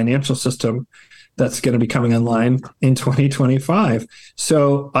new financial system that's going to be coming online in 2025.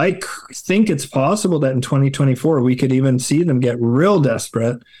 So I think it's possible that in 2024, we could even see them get real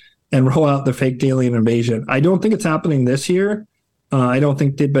desperate and roll out the fake alien invasion. I don't think it's happening this year. I don't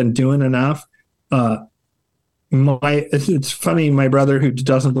think they've been doing enough. It's funny, my brother, who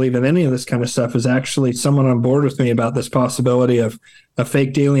doesn't believe in any of this kind of stuff, is actually someone on board with me about this possibility of a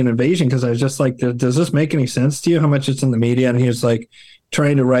fake alien invasion, because I was just like, does this make any sense to you, how much it's in the media? And he was like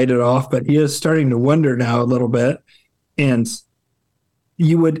trying to write it off, but he is starting to wonder now a little bit. And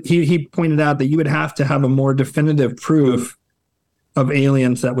he pointed out that you would have to have a more definitive proof of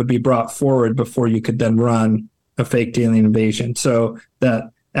aliens that would be brought forward before you could then run a fake alien invasion. So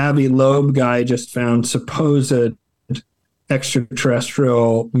that Avi Loeb guy just found supposed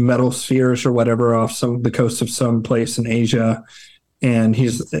extraterrestrial metal spheres or whatever off the coast of some place in Asia. And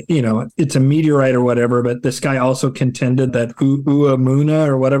he's, it's a meteorite or whatever, but this guy also contended that Uamuna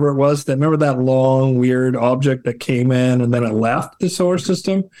or whatever it was, remember that long, weird object that came in and then it left the solar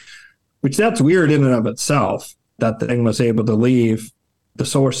system, which that's weird in and of itself, that the thing was able to leave the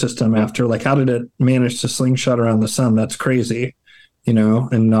solar system after, how did it manage to slingshot around the sun? That's crazy.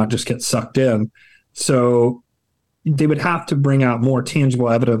 And not just get sucked in. So they would have to bring out more tangible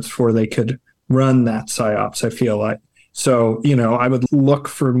evidence before they could run that psyops, I feel like. So, I would look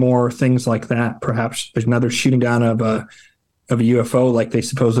for more things like that. Perhaps another shooting down of a UFO like they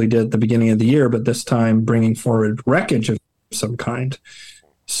supposedly did at the beginning of the year, but this time bringing forward wreckage of some kind.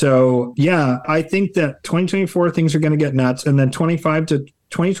 So, yeah, I think that 2024 things are going to get nuts. And then 2025 to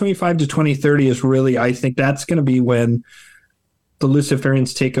 2030 is really, I think that's going to be when the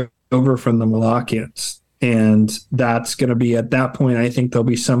Luciferians take over from the Malachians. And that's going to be, at that point, I think there'll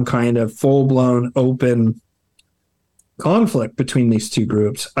be some kind of full-blown open conflict between these two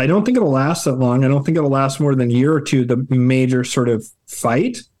groups. I don't think it'll last that long. I don't think it'll last more than a year or two, the major sort of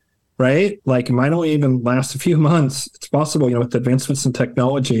fight, right? It might only even last a few months. It's possible, with advancements in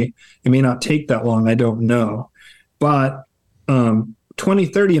technology, it may not take that long. I don't know. But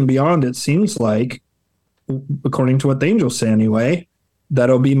 2030 and beyond, it seems like, according to what the angels say anyway,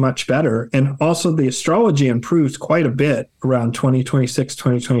 that'll be much better. And also the astrology improves quite a bit around 2026,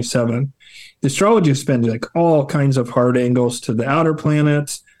 2027. The astrology has been all kinds of hard angles to the outer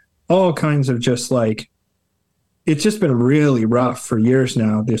planets, all kinds of just it's just been really rough for years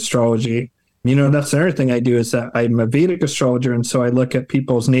now, the astrology. That's the other thing I do is that I'm a Vedic astrologer. And so I look at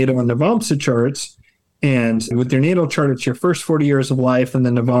people's natal and Navamsa charts. And with your natal chart, it's your first 40 years of life. And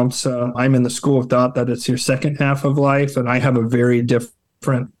then Navamsa, I'm in the school of thought that it's your second half of life. And I have a very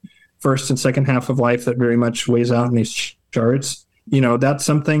different first and second half of life that very much weighs out in these charts. That's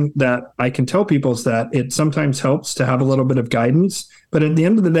something that I can tell people, is that it sometimes helps to have a little bit of guidance. But at the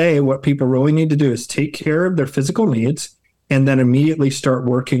end of the day, what people really need to do is take care of their physical needs and then immediately start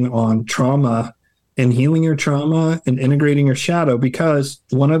working on trauma and healing your trauma and integrating your shadow. Because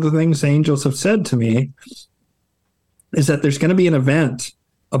one of the things angels have said to me is that there's going to be an event,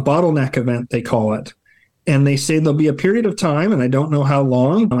 a bottleneck event, they call it. And they say there'll be a period of time, and I don't know how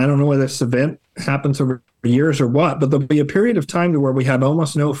long. I don't know whether this event happens over years or what, but there'll be a period of time to where we have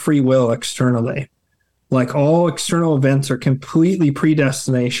almost no free will externally. Like all external events are completely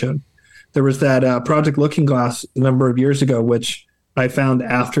predestination. There was that Project Looking Glass a number of years ago, which I found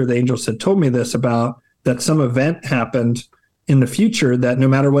after the angels had told me this about that some event happened in the future that no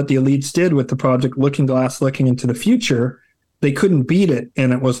matter what the elites did with the Project Looking Glass looking into the future, they couldn't beat it.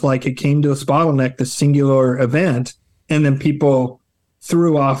 And it was like it came to this bottleneck, this singular event, and then people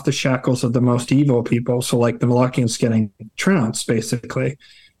threw off the shackles of the most evil people. So like the Malachians getting trounced, basically.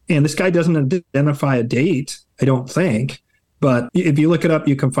 And this guy doesn't identify a date, I don't think. But if you look it up,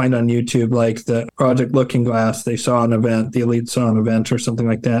 you can find on YouTube, like the Project Looking Glass, they saw an event, the elite saw an event or something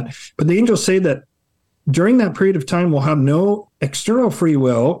like that. But the angels say that during that period of time, we'll have no external free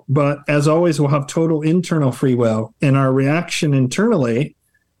will, but as always, we'll have total internal free will. And our reaction internally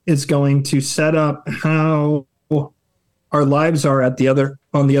is going to set up how our lives are on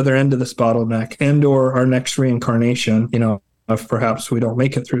the other end of this bottleneck, and or our next reincarnation, if perhaps we don't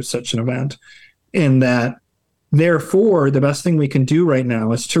make it through such an event. And that, therefore, the best thing we can do right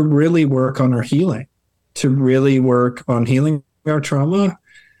now is to really work on our healing, to really work on healing our trauma,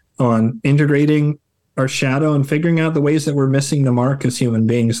 on integrating our shadow and figuring out the ways that we're missing the mark as human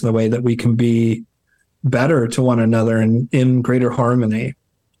beings, the way that we can be better to one another and in greater harmony.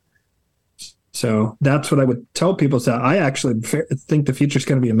 So that's what I would tell people, is that I actually think the future is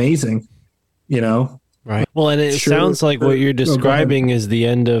going to be amazing, Right. Well, and it sounds like what you're describing is the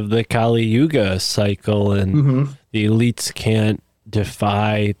end of the Kali Yuga cycle, and the elites can't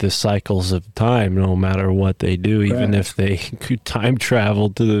defy the cycles of time no matter what they do. Even if they could time travel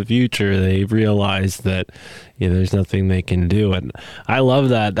to the future, they realize that there's nothing they can do. And I love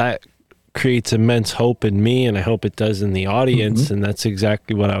that. That creates immense hope in me, and I hope it does in the audience. And that's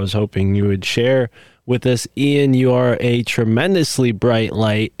exactly what I was hoping you would share with us. Ian, you are a tremendously bright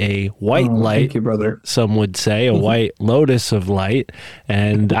light, a white light. Thank you, brother. Some would say a white lotus of light.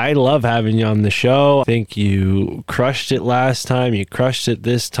 And I love having you on the show. I think you crushed it last time. You crushed it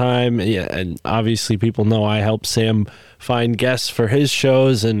this time. Yeah, and obviously people know I help Sam find guests for his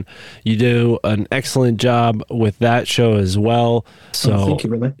shows, and you do an excellent job with that show as well. So thank you,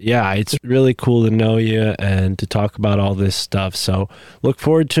 brother. Yeah, it's really cool to know you and to talk about all this stuff. So look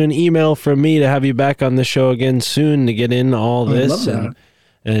forward to an email from me to have you back on the show again soon to get into all this.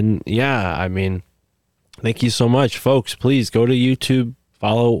 And yeah, I mean, thank you so much, folks. Please go to YouTube,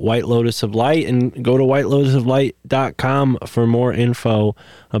 follow White Lotus of Light, and go to whitelotusoflight.com for more info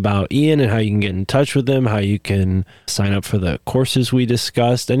about Ian and how you can get in touch with him, how you can sign up for the courses we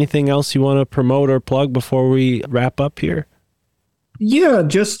discussed. Anything else you want to promote or plug before we wrap up here? Yeah,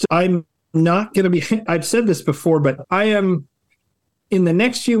 I'm not going to be, I've said this before, but I am, in the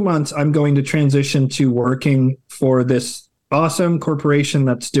next few months, I'm going to transition to working for this awesome corporation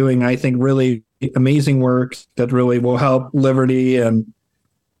that's doing, I think, really amazing work that really will help liberty and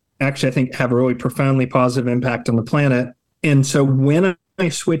actually, I think, have a really profoundly positive impact on the planet. And so when I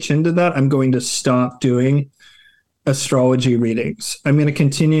switch into that, I'm going to stop doing astrology readings. I'm going to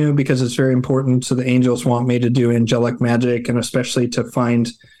continue because it's very important. So the angels want me to do angelic magic, and especially to find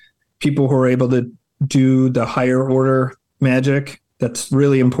people who are able to do the higher order magic. That's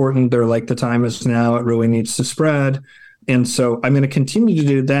really important. They're like, the time is now. It really needs to spread. And so I'm going to continue to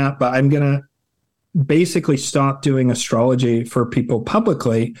do that, but I'm going to basically stop doing astrology for people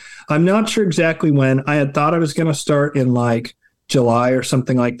publicly. I'm not sure exactly when. I had thought I was going to start in like July or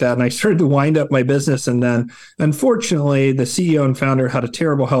something like that. And I started to wind up my business. And then unfortunately, the CEO and founder had a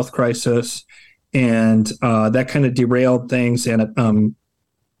terrible health crisis, and that kind of derailed things. And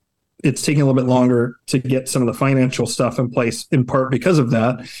it's taking a little bit longer to get some of the financial stuff in place, in part because of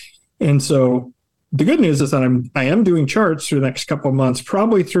that. And so the good news is that I am doing charts for the next couple of months,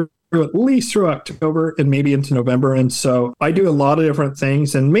 probably at least through October and maybe into November. And so I do a lot of different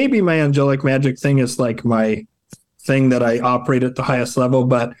things, and maybe my angelic magic thing is like my thing that I operate at the highest level,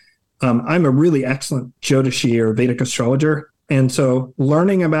 but I'm a really excellent Jyotishi or Vedic astrologer. And so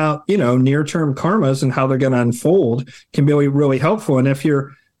learning about, near-term karmas and how they're going to unfold can be really helpful. And if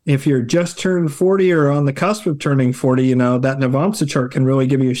you're just turned 40 or on the cusp of turning 40, that Navamsa chart can really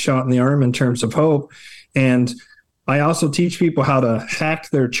give you a shot in the arm in terms of hope. And I also teach people how to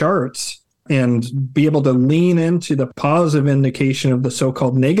hack their charts and be able to lean into the positive indication of the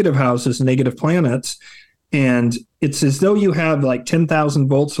so-called negative houses, negative planets. And it's as though you have like 10,000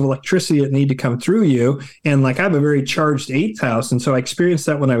 volts of electricity that need to come through you. And like I have a very charged 8th house. And so I experienced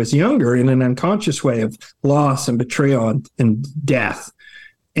that when I was younger in an unconscious way of loss and betrayal and death.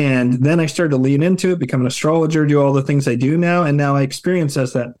 And then I started to lean into it, become an astrologer, do all the things I do now. And now I experience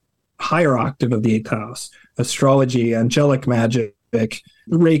as that higher octave of the 8th house, astrology, angelic magic,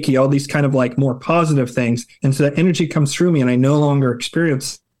 Reiki, all these kind of like more positive things. And so that energy comes through me and I no longer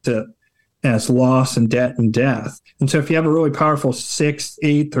experience it as loss and debt and death. And so if you have a really powerful 6th,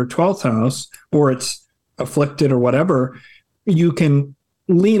 8th, or 12th house, or it's afflicted or whatever, you can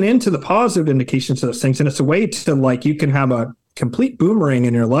lean into the positive indications of those things. And it's a way to, like, you can have a complete boomerang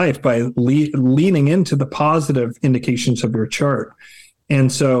in your life by leaning into the positive indications of your chart.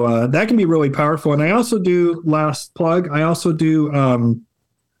 And so that can be really powerful. And I also do, last plug, I also do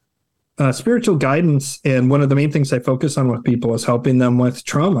spiritual guidance. And one of the main things I focus on with people is helping them with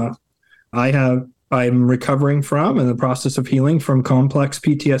trauma. I'm recovering from, in the process of healing from, complex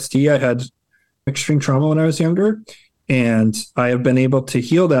PTSD. I had extreme trauma when I was younger, and I have been able to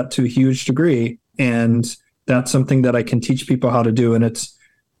heal that to a huge degree. And that's something that I can teach people how to do. And it's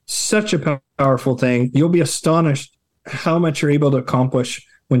such a powerful thing. You'll be astonished how much you're able to accomplish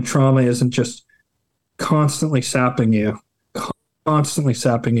when trauma isn't just constantly sapping you.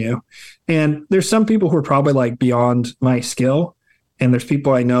 And there's some people who are probably like beyond my skill, and there's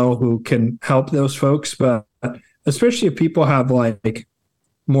people I know who can help those folks. But especially if people have like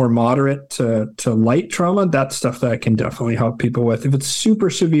more moderate to light trauma, that's stuff that I can definitely help people with. If it's super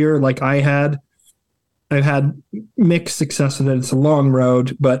severe, like I've had mixed success with it. It's a long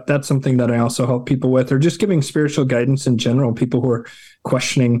road, but that's something that I also help people with, or just giving spiritual guidance in general. People who are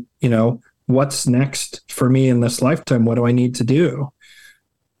questioning, what's next for me in this lifetime? What do I need to do?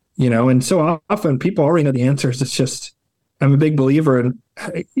 And so often people already know the answers. It's just, I'm a big believer in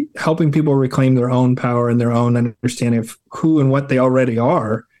helping people reclaim their own power and their own understanding of who and what they already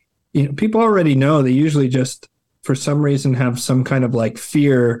are. People already know. They usually just, for some reason, have some kind of like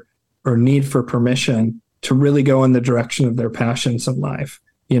fear or need for permission to really go in the direction of their passions in life,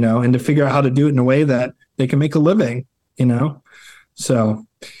 and to figure out how to do it in a way that they can make a living, So,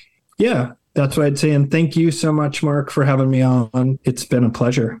 yeah, that's what I'd say. And thank you so much, Mark, for having me on. It's been a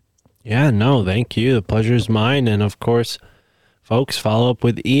pleasure. Yeah, no, thank you. The pleasure is mine. And of course, folks, follow up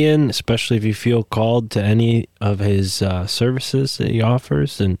with Ian, especially if you feel called to any of his services that he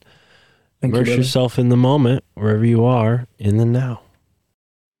offers, and immerse yourself in the moment wherever you are in the now.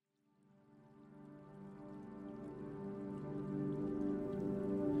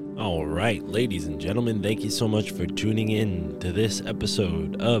 All right, ladies and gentlemen, thank you so much for tuning in to this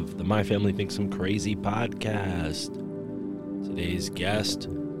episode of the My Family Thinks I'm Crazy podcast. Today's guest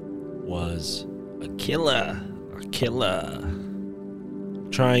was a killer.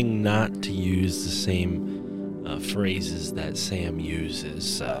 Trying not to use the same phrases that Sam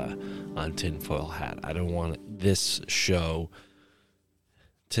uses on Tinfoil Hat. I don't want this show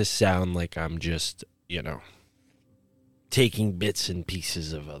to sound like I'm just, taking bits and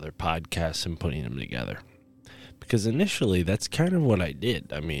pieces of other podcasts and putting them together. Because initially, that's kind of what I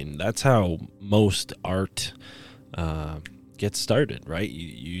did. I mean, that's how most art gets started, right?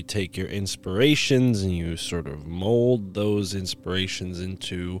 You take your inspirations and you sort of mold those inspirations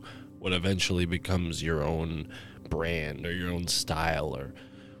into what eventually becomes your own brand or your own style or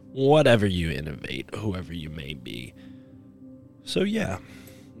whatever you innovate, whoever you may be. So yeah,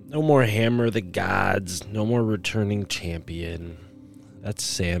 no more Hammer the Gods, no more Returning Champion. That's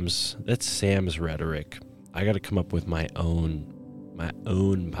Sam's rhetoric. I got to come up with my own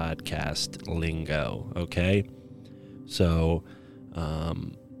podcast lingo, okay? So,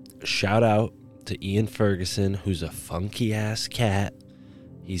 shout out to Ian Ferguson, who's a funky ass cat.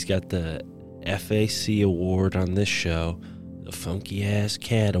 He's got the FAC award on this show, the Funky Ass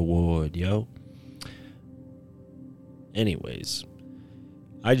Cat Award, yo. Anyways,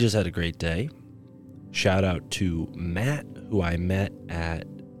 I just had a great day. Shout out to Matt, who I met at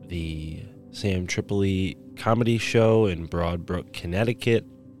the Sam Tripoli comedy show in Broadbrook, Connecticut.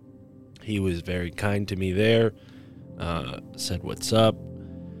 He was very kind to me there. Said what's up.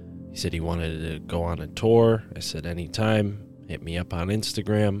 He said he wanted to go on a tour. I said anytime, hit me up on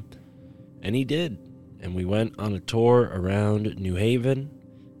Instagram. And he did. And we went on a tour around New Haven.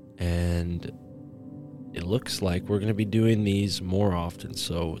 And it looks like we're going to be doing these more often.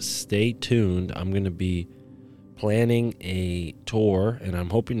 So stay tuned. I'm going to be planning a tour, and I'm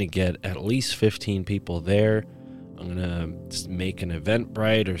hoping to get at least 15 people there. I'm going to make an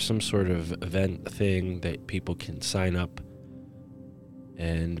Eventbrite or some sort of event thing that people can sign up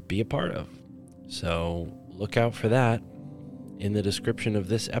and be a part of. So look out for that in the description of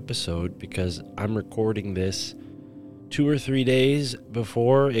this episode, because I'm recording this 2 or 3 days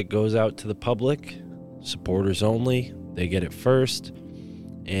before it goes out to the public. Supporters only. They get it first.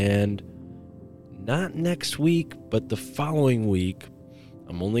 And not next week, but the following week,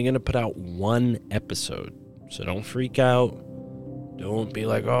 I'm only going to put out one episode. So don't freak out. Don't be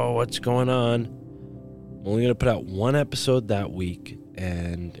like, oh, what's going on? I'm only going to put out one episode that week,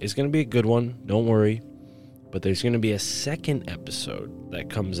 and it's going to be a good one. Don't worry. But there's going to be a second episode that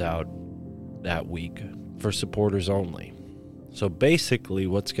comes out that week for supporters only. So basically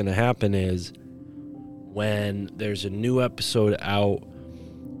what's going to happen is when there's a new episode out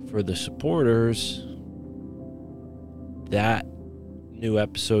for the supporters, that new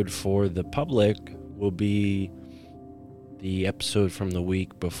episode for the public will be the episode from the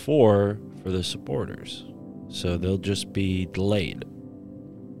week before for the supporters. So they'll just be delayed.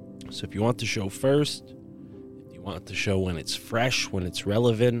 So if you want the show first, if you want the show when it's fresh, when it's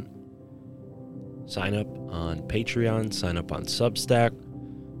relevant, sign up on Patreon, sign up on Substack.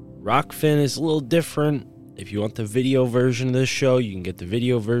 Rockfin is a little different. If you want the video version of this show, you can get the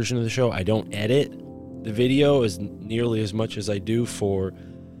video version of the show. I don't edit the video as nearly as much as I do for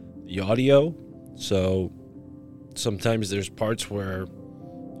the audio. So sometimes there's parts where,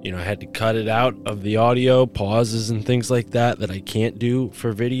 I had to cut it out of the audio, pauses and things like that I can't do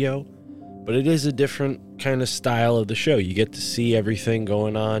for video. But it is a different kind of style of the show. You get to see everything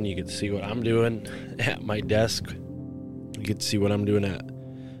going on. You get to see what I'm doing at my desk. You get to see what I'm doing at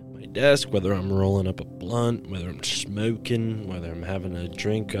my desk, whether I'm rolling up a blunt, whether I'm smoking, whether I'm having a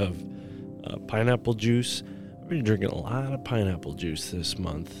drink of pineapple juice. I've been drinking a lot of pineapple juice this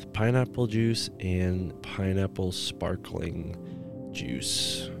month. Pineapple juice and pineapple sparkling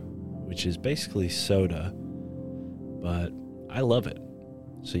juice, which is basically soda, but I love it.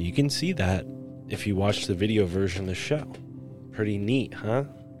 So you can see that if you watch the video version of the show. Pretty neat, huh?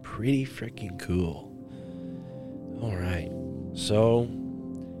 Pretty freaking cool. All right, so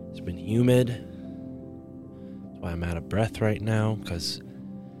it's been humid. That's why I'm out of breath right now, because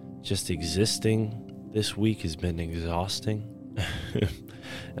just existing this week has been exhausting.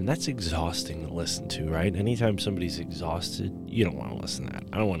 And that's exhausting to listen to, right? Anytime somebody's exhausted, you don't want to listen to that.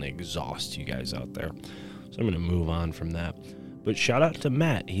 I don't want to exhaust you guys out there. So I'm going to move on from that. But shout out to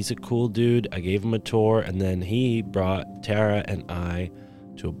Matt. He's a cool dude. I gave him a tour, and then he brought Tara and I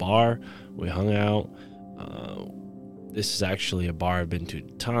to a bar. We hung out. This is actually a bar I've been to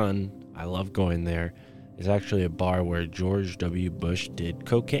a ton. I love going there. It's actually a bar where George W. Bush did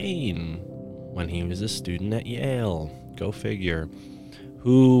cocaine when he was a student at Yale. Go figure.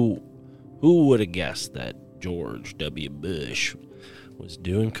 Who would have guessed that George W. Bush was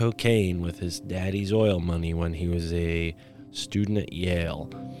doing cocaine with his daddy's oil money when he was a student at Yale?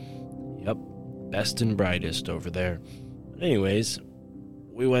 Yep, best and brightest over there. Anyways,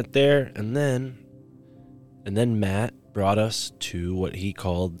 we went there, and then Matt brought us to what he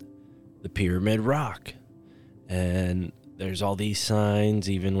called the Pyramid Rock. And there's all these signs.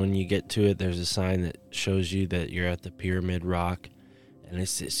 Even when you get to it, there's a sign that shows you that you're at the Pyramid Rock. And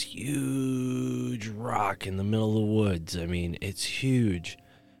it's this huge rock in the middle of the woods. I mean, it's huge.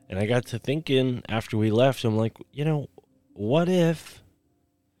 And I got to thinking after we left, I'm like, what if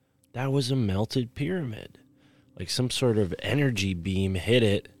that was a melted pyramid? Like some sort of energy beam hit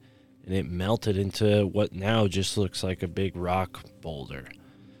it, and it melted into what now just looks like a big rock boulder.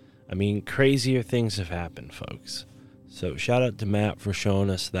 I mean, crazier things have happened, folks. So shout out to Matt for showing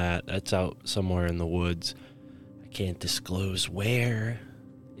us that. That's out somewhere in the woods. I can't disclose where.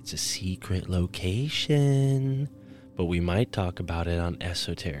 It's a secret location. But we might talk about it on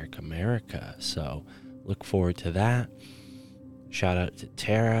Esoteric America. So look forward to that. Shout out to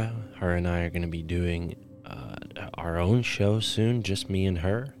Tara. Her and I are going to be doing our own show soon, just me and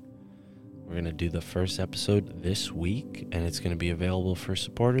her. We're going to do the first episode this week, and it's going to be available for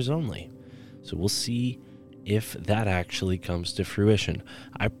supporters only. So we'll see if that actually comes to fruition.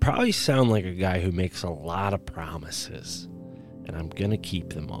 I probably sound like a guy who makes a lot of promises, and I'm going to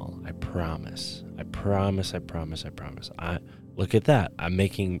keep them all. I promise. I promise. Look at that. I'm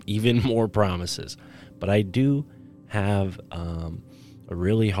making even more promises. But I do have a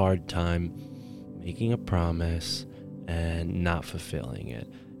really hard time making a promise and not fulfilling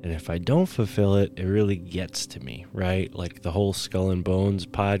it. And if I don't fulfill it, it really gets to me, right? Like the whole Skull and Bones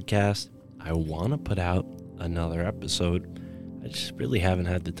podcast, I want to put out another episode. I just really haven't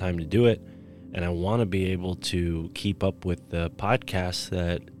had the time to do it. And I want to be able to keep up with the podcast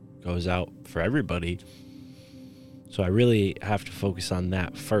that goes out for everybody. So I really have to focus on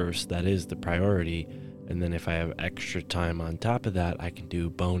that first. That is the priority. And then if I have extra time on top of that, I can do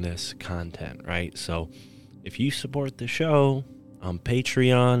bonus content, right? So if you support the show on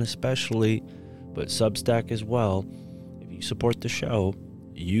Patreon especially, but Substack as well, if you support the show,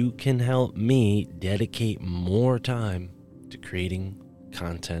 you can help me dedicate more time to creating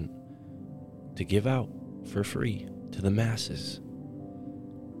content to give out for free to the masses.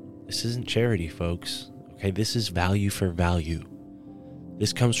 This isn't charity, folks. Okay, this is value for value.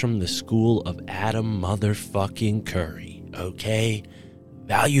 This comes from the school of Adam motherfucking Curry, okay?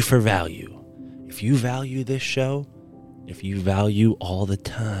 Value for value. If you value this show, if you value all the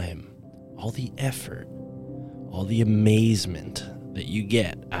time, all the effort, all the amazement that you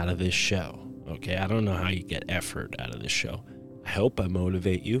get out of this show. Okay, I don't know how you get effort out of this show. I hope I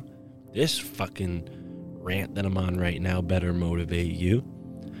motivate you. This fucking rant that I'm on right now better motivate you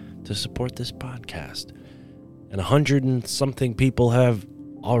to support this podcast. And 100 and something people have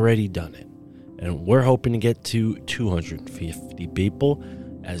already done it. And we're hoping to get to 250 people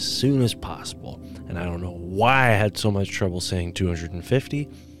as soon as possible. And I don't know why I had so much trouble saying 250,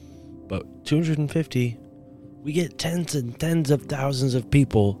 but 250, we get tens and tens of thousands of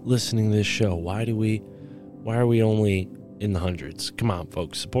people listening to this show. Why are we only in the hundreds? Come on,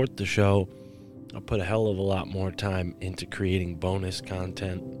 folks, support the show. I'll put a hell of a lot more time into creating bonus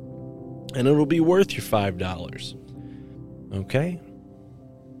content, and it'll be worth your $5. Okay?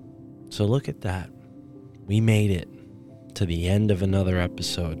 So look at that. We made it to the end of another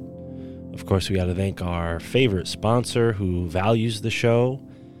episode. Of course, we got to thank our favorite sponsor who values the show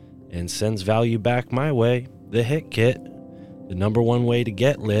and sends value back my way, the Hit Kit, the number one way to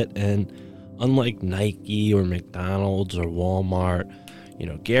get lit. And unlike Nike or McDonald's or Walmart,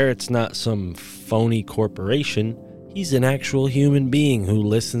 Garrett's not some phony corporation. He's an actual human being who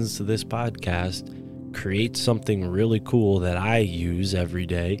listens to this podcast, creates something really cool that I use every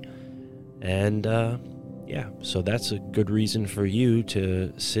day. And so that's a good reason for you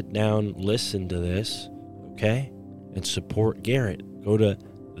to sit down, listen to this, okay, and support Garrett. Go to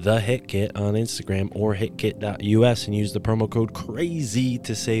The Hit Kit on Instagram or hitkit.us and use the promo code CRAZY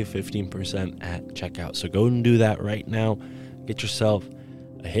to save 15% at checkout. So go and do that right now. Get yourself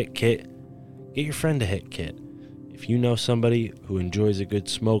a Hit Kit. Get your friend a Hit Kit. If you know somebody who enjoys a good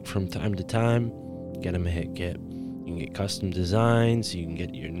smoke from time to time, get them a Hit Kit. You can get custom designs. You can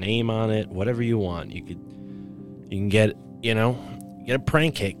get your name on it. Whatever you want. You can get, get a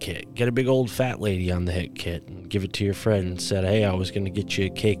prank Hit Kit. Get a big old fat lady on the Hit Kit and give it to your friend and said, hey, I was going to get you a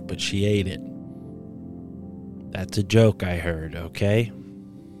cake, but she ate it. That's a joke I heard, okay?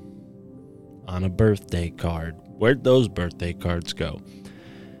 On a birthday card. Where'd those birthday cards go?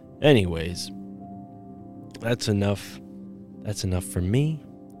 Anyways, that's enough. That's enough for me.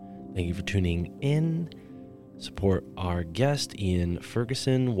 Thank you for tuning in. Support our guest, Ian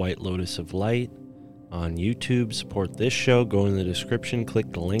Ferguson, White Lotus of Light, on YouTube. Support this show. Go in the description.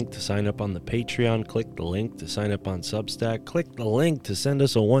 Click the link to sign up on the Patreon. Click the link to sign up on Substack. Click the link to send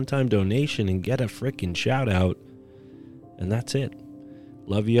us a one-time donation and get a freaking shout-out. And that's it.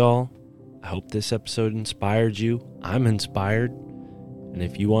 Love y'all. I hope this episode inspired you. I'm inspired. And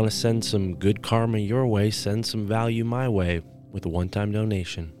if you want to send some good karma your way, send some value my way with a one-time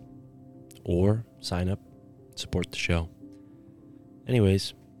donation. Or sign up, support the show.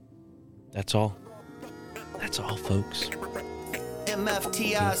 Anyways, that's all. That's all, folks.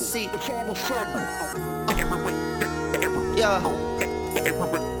 MFTIC.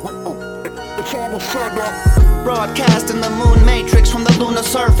 Broadcasting the moon matrix from the lunar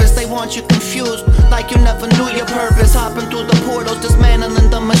surface. They want you confused, like you never knew your purpose. Hopping through the portals, dismantling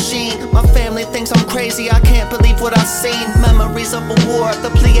the machine. My family thinks I'm crazy, I can't believe what I've seen. Memories of a war, the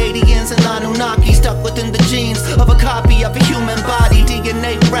Pleiadians and Anunnaki stuck within the genes of a copy of a human body.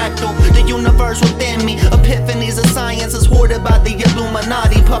 DNA fractal, the universe within me. Epiphanies of science is hoarded by the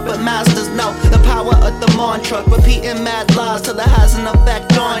Illuminati. Puppet masters know the power of the mantra, repeating mad lies till it has an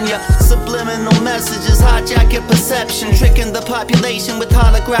effect on ya. Subliminal messages hijack your perception, tricking the population with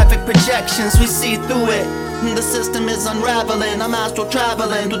holographic projections. We see through it. The system is unraveling. I'm astral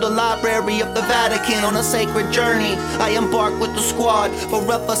traveling through the library of the Vatican on a sacred journey. I embark with the squad,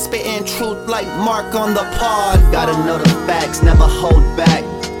 forever spitting truth like Mark on the pod. Gotta know the facts, never hold back,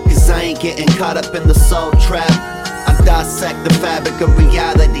 cause I ain't getting caught up in the soul trap. I dissect the fabric of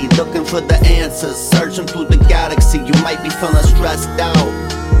reality, looking for the answers, searching through the galaxy. You might be feeling stressed out.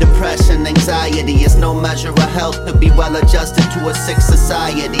 Depression, anxiety is no measure of health to be well adjusted to a sick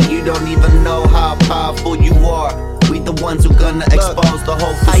society. You don't even know how powerful you are. We the ones who gonna expose the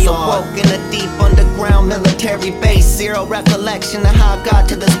whole facade. I awoke in a deep underground military base. Zero recollection of how I got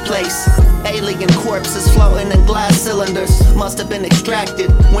to this place. Alien corpses floating in glass cylinders. Must have been extracted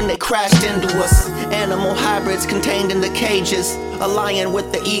when they crashed into us. Animal hybrids contained in the cages. A lion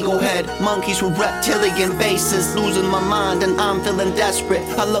with the eagle head, monkeys with reptilian faces. Losing my mind and I'm feeling desperate.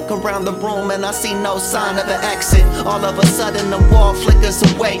 I look around the room and I see no sign of an exit. All of a sudden the wall flickers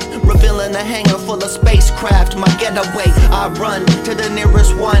away, revealing a hangar full of spacecraft. My getaway, I run to the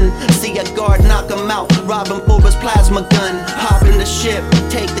nearest one. See a guard knock him out, rob him for his plasma gun. Hop in the ship,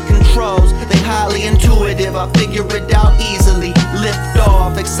 take the controls. They highly intuitive, I figure it out easily. Lift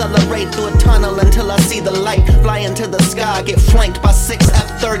off, accelerate through a tunnel until I see the light. Fly into the sky, get flanked by 6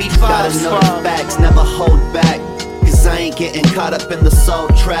 F-35s. Gotta know the facts, never hold back, cause I ain't getting caught up in the soul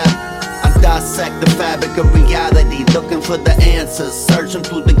trap. I dissect the fabric of reality, looking for the answers, searching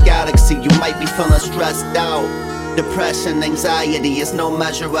through the galaxy. You might be feeling stressed out. Depression, anxiety is no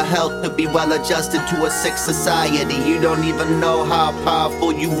measure of health. To be well adjusted to a sick society, you don't even know how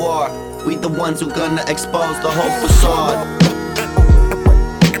powerful you are. We the ones who gonna expose the whole facade.